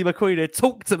doing Lee McQueen here.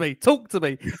 Talk to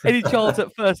me. Any chance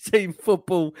at first team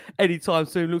football anytime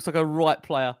soon? Looks like a right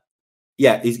player.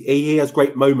 Yeah, he has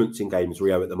great moments in games,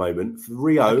 Rio, at the moment. For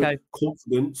Rio,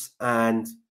 confidence and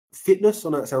fitness, I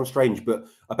know that sounds strange, but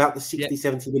about the 60,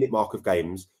 70-minute mark of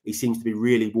games, he seems to be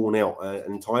really worn out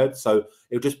and tired. So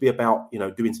it'll just be about,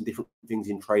 doing some different things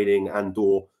in training and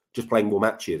or just playing more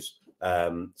matches.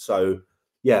 So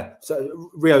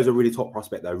Rio's a really top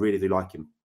prospect, though. I really do like him.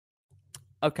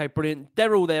 Okay, brilliant.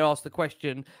 Daryl there asked the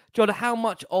question, John, how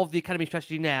much of the academy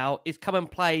strategy now is come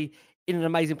and play in an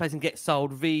amazing place and get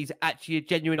sold, V's actually a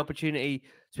genuine opportunity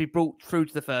to be brought through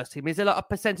to the first team? Is there like a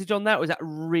percentage on that, or is that a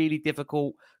really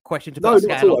difficult question to put a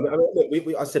scale on?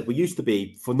 No, I said we used to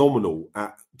be phenomenal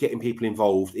at getting people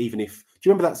involved, even if... Do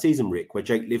you remember that season, Rick, where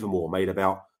Jake Livermore made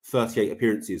about 38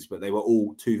 appearances, but they were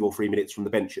all 2 or 3 minutes from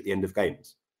the bench at the end of games?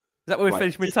 Is that where we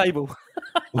finished mid-table?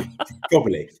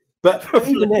 Probably. But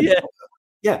even then,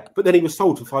 Yeah, but then he was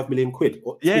sold for £5 million.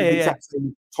 Or Yeah, the yeah, exact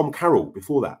same Tom Carroll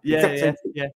before that. The yeah, exact yeah, same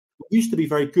thing. yeah. We used to be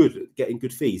very good at getting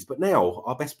good fees, but now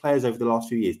our best players over the last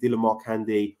few years, Dylan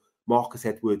Markandy, Marcus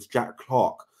Edwards, Jack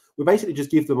Clark, we basically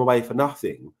just give them away for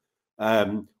nothing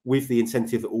with the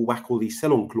incentive that we'll whack all these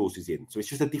sell-on clauses in. So it's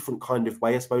just a different kind of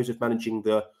way, I suppose, of managing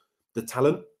the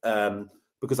talent.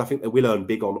 Because I think they will earn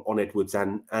big on Edwards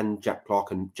and Jack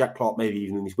Clark. And Jack Clark, maybe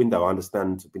even in this window, I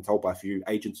understand, I've been told by a few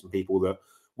agents and people that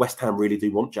West Ham really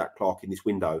do want Jack Clark in this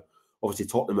window. Obviously,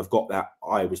 Tottenham have got that,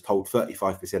 I was told,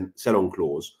 35% sell-on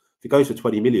clause. If it goes for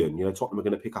 20 million, Tottenham are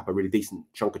going to pick up a really decent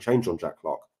chunk of change on Jack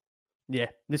Clark. Yeah,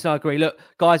 this I agree. Look,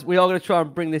 guys, we are going to try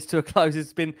and bring this to a close.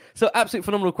 It's been so absolutely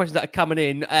phenomenal questions that are coming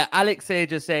in. Alex here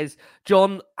just says,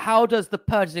 John, how does the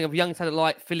purchasing of young talent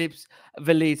like Phillips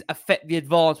Veliz affect the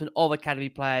advancement of academy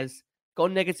players?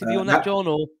 Got a negative view on that, John?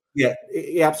 Or Yeah,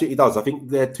 it absolutely does. I think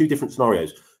there are two different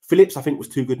scenarios. Phillips, I think, was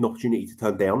too good an opportunity to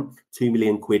turn down. £2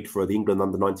 million for the England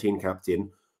under-19 captain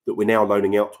that we're now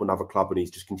loaning out to another club, and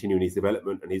he's just continuing his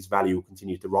development and his value will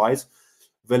continue to rise.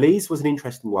 Veliz was an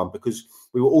interesting one because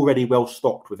we were already well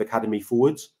stocked with academy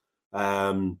forwards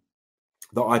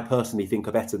that I personally think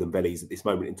are better than Veliz at this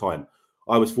moment in time.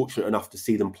 I was fortunate enough to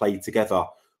see them play together,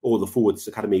 or the forwards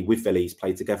academy with Veliz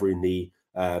play together in the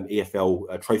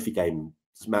EFL trophy game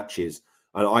matches.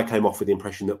 And I came off with the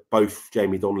impression that both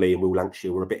Jamie Donnelly and Will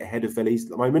Lancashire were a bit ahead of Veliz at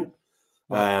the moment.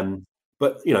 Right.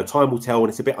 But time will tell, and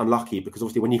it's a bit unlucky because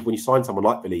obviously when you sign someone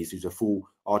like Veliz, who's a full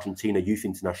Argentina youth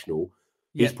international,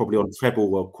 he's probably on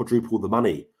treble or quadruple the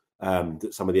money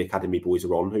that some of the academy boys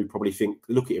are on, who probably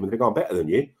look at him and think, I'm better than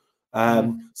you.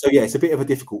 So yeah, it's a bit of a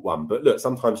difficult one. But look,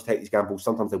 sometimes you take these gambles,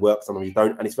 sometimes they work, sometimes you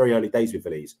don't. And it's very early days with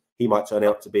Veliz. He might turn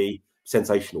out to be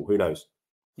sensational. Who knows?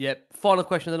 Yeah. Final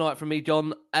question of the night from me,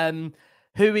 John.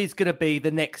 Who is going to be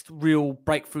the next real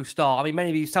breakthrough star? I mean,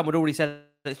 many of you, some would already say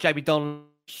that it's Jamie Donnelly.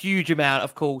 Huge amount,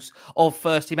 of course, of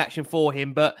first team action for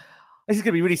him, but this is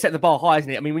going to be really setting the bar high,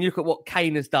 isn't it? I mean, when you look at what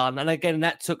Kane has done, and again,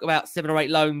 that took about 7 or 8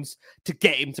 loans to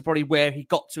get him to probably where he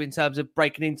got to in terms of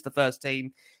breaking into the first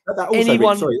team. That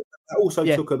also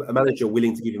took a manager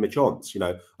willing to give him a chance.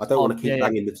 I don't want to keep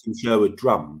banging the Tim Sherwood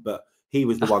drum, but he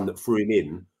was the one that threw him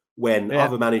in when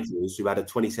other managers who had a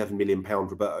 £27 million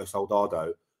Roberto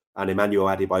Soldado and Emmanuel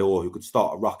Adebayor, who could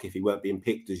start a ruck if he weren't being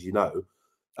picked, as you know,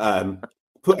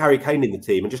 put Harry Kane in the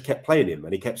team and just kept playing him,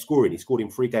 and he kept scoring. He scored in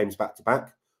 3 games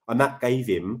back-to-back, and that gave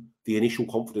him the initial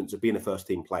confidence of being a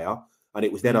first-team player. And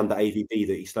it was then under AVB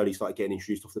that he slowly started getting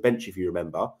introduced off the bench, if you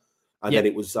remember. And then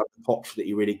it was Poch that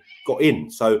he really got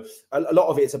in. So a lot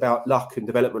of it's about luck and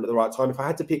development at the right time. If I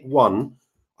had to pick one,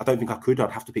 I don't think I could. I'd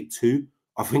have to pick 2.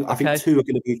 I think 2 are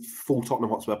going to be full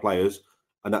Tottenham Hotspur players,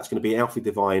 and that's going to be Alfie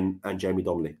Devine and Jamie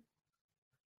Donnelly.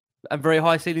 And very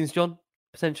high ceilings, John,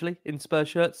 potentially, in Spurs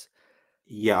shirts?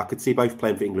 Yeah, I could see both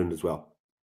playing for England as well.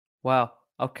 Wow.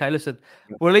 Okay, listen,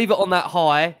 we'll leave it on that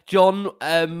high. John,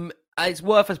 it's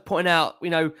worth us pointing out,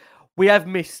 we have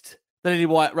missed the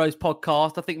Lilywhite Rose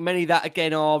podcast. I think many that,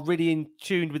 again, are really in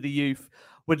tune with the youth.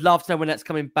 Would love to know when that's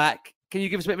coming back. Can you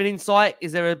give us a bit of an insight?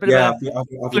 Is there a bit of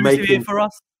exclusivity for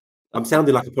us? I'm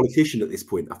sounding like a politician at this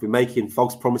point. I've been making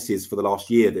false promises for the last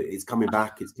year that it's coming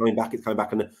back, it's coming back, it's coming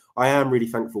back. And I am really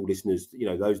thankful, listeners,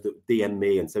 those that DM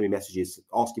me and send me messages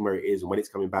asking where it is and when it's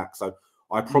coming back. So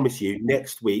I promise you,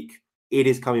 next week, it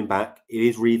is coming back. It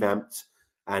is revamped.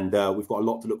 And we've got a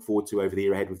lot to look forward to over the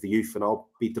year ahead with the youth. And I'll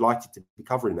be delighted to be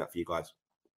covering that for you guys.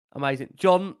 Amazing.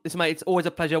 John, listen, mate, it's always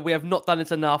a pleasure. We have not done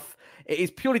it enough. It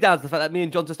is purely down to the fact that me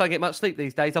and John just don't get much sleep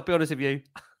these days. I'll be honest with you.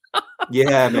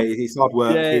 Yeah, mate, it's hard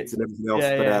work, kids and everything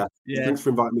else. Thanks for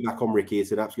inviting me back on, Ricky.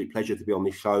 It's an absolute pleasure to be on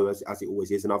this show, as it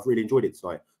always is. And I've really enjoyed it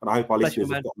tonight. And I hope our listeners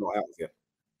have got a lot out of it.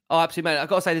 Oh, absolutely, mate. I've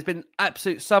got to say, there's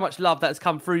been so much love that's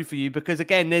come through for you because,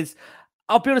 again,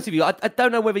 I'll be honest with you, I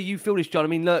don't know whether you feel this, John. I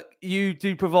mean, look, you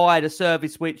do provide a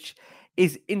service which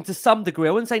is, into some degree,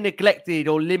 I wouldn't say neglected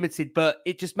or limited, but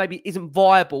it just maybe isn't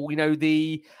viable,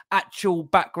 the actual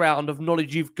background of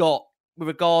knowledge you've got with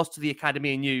regards to the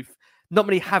academy and youth. Not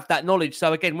many have that knowledge.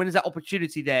 So again, when is that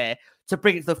opportunity there to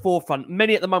bring it to the forefront?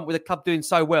 Many at the moment with the club doing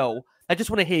so well, they just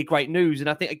want to hear great news. And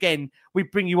I think, again, we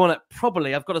bring you on at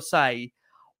probably, I've got to say,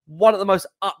 one of the most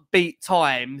upbeat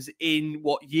times in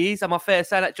years? Am I fair to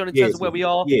say that, John, in terms of where we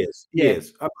are?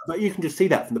 Years. But you can just see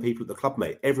that from the people at the club,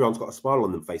 mate. Everyone's got a smile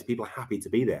on their face. People are happy to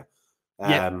be there.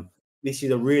 This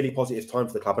is a really positive time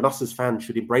for the club. And us as fans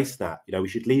should embrace that. We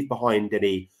should leave behind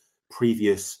any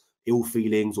previous ill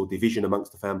feelings or division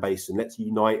amongst the fan base, and let's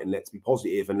unite and let's be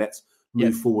positive and let's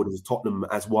move forward as Tottenham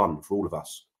as one for all of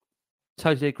us.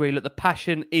 Totally agree. Look, the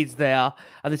passion is there,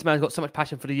 and this man's got so much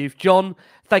passion for the youth. John,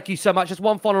 thank you so much. Just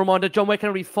one final reminder, John, where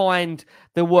can we find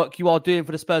the work you are doing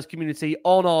for the Spurs community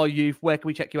on our youth? Where can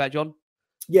we check you out, John?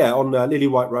 Yeah, on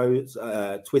Lilywhite Rose,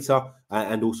 Twitter,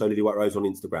 and also Lilywhite Rose on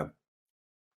Instagram.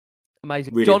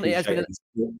 Amazing. Really John, it has been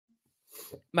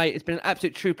mate, it's been an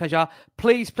absolute true pleasure.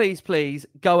 Please, please, please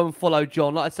go and follow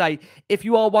John. Like I say, if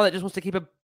you are one that just wants to keep a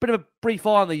bit of a brief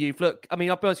eye on the youth, look, I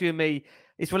mean, I'll be honest with you and me,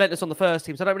 it's relentless on the first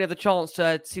team, so I don't really have the chance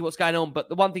to see what's going on. But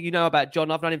the one thing you know about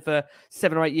John, I've known him for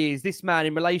 7 or 8 years, this man,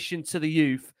 in relation to the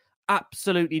youth,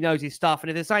 absolutely knows his stuff. And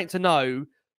if there's something to know,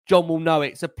 John will know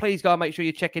it. So please go and make sure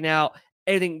you're checking out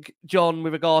anything John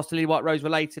with regards to Lilywhite Rose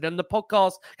related. And the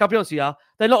podcast, can I be honest with you,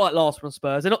 they're not like last one on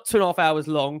Spurs. They're not 2.5 hours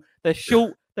long. They're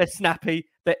short, they're snappy,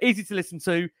 they're easy to listen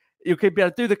to. You could be able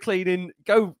to do the cleaning,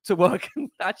 go to work, and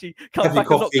actually come back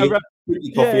and not go around.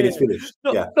 Coffee and it's finished.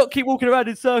 Not keep walking around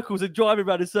in circles and driving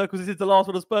around in circles. This is the last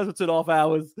one of Spurs for 2.5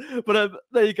 hours. But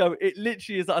there you go. It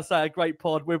literally is, like I say, a great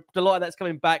pod. We're delighted that's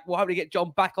coming back. We'll hopefully get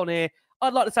John back on here.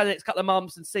 I'd like to say the next couple of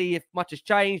months and see if much has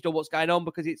changed or what's going on,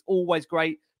 because it's always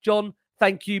great. John,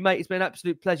 thank you, mate. It's been an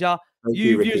absolute pleasure. Thank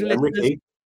you, Ricky. And Ricky,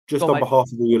 just on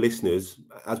behalf of all your listeners,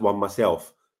 as one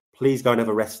myself, please go and have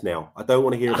a rest now. I don't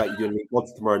want to hear about you doing the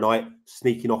pods tomorrow night,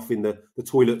 sneaking off in the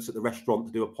toilets at the restaurant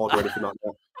to do a pod or anything like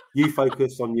that. You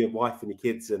focus on your wife and your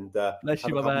kids, and bless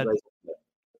you, my man.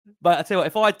 But I tell you what,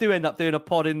 if I do end up doing a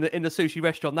pod in the sushi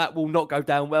restaurant, that will not go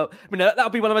down well. I mean,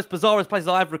 that'll be one of the most bizarrest places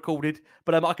I've recorded,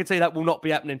 but I can tell you that will not be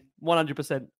happening.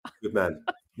 100%. Good man.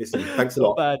 Listen, thanks a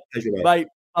lot. Bad. Pleasure, mate.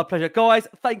 Our pleasure. Guys,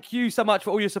 thank you so much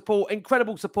for all your support.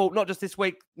 Incredible support, not just this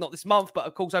week, not this month, but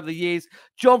of course over the years.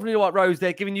 John from Lilywhite Rose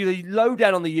there, giving you the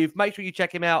lowdown on the youth. Make sure you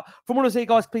check him out. From all of us here,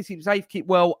 guys, please keep safe, keep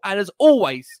well, and as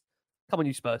always, come on,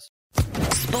 you Spurs.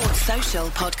 Sports Social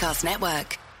Podcast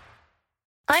Network.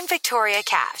 I'm Victoria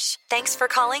Cash. Thanks for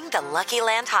calling the Lucky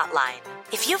Land Hotline.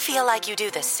 If you feel like you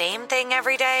do the same thing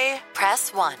every day,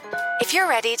 press 1. If you're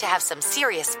ready to have some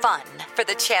serious fun for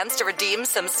the chance to redeem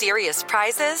some serious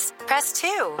prizes, press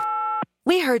 2.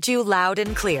 We heard you loud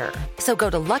and clear. So go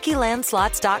to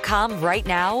LuckyLandSlots.com right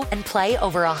now and play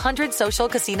over 100 social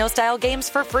casino-style games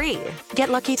for free. Get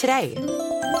lucky today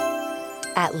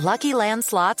at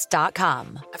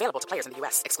LuckyLandSlots.com. Available to players in the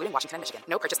U.S., excluding Washington and Michigan.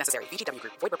 No purchase necessary. VGW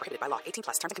Group. Void where prohibited by law. 18+.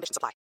 Terms and conditions apply.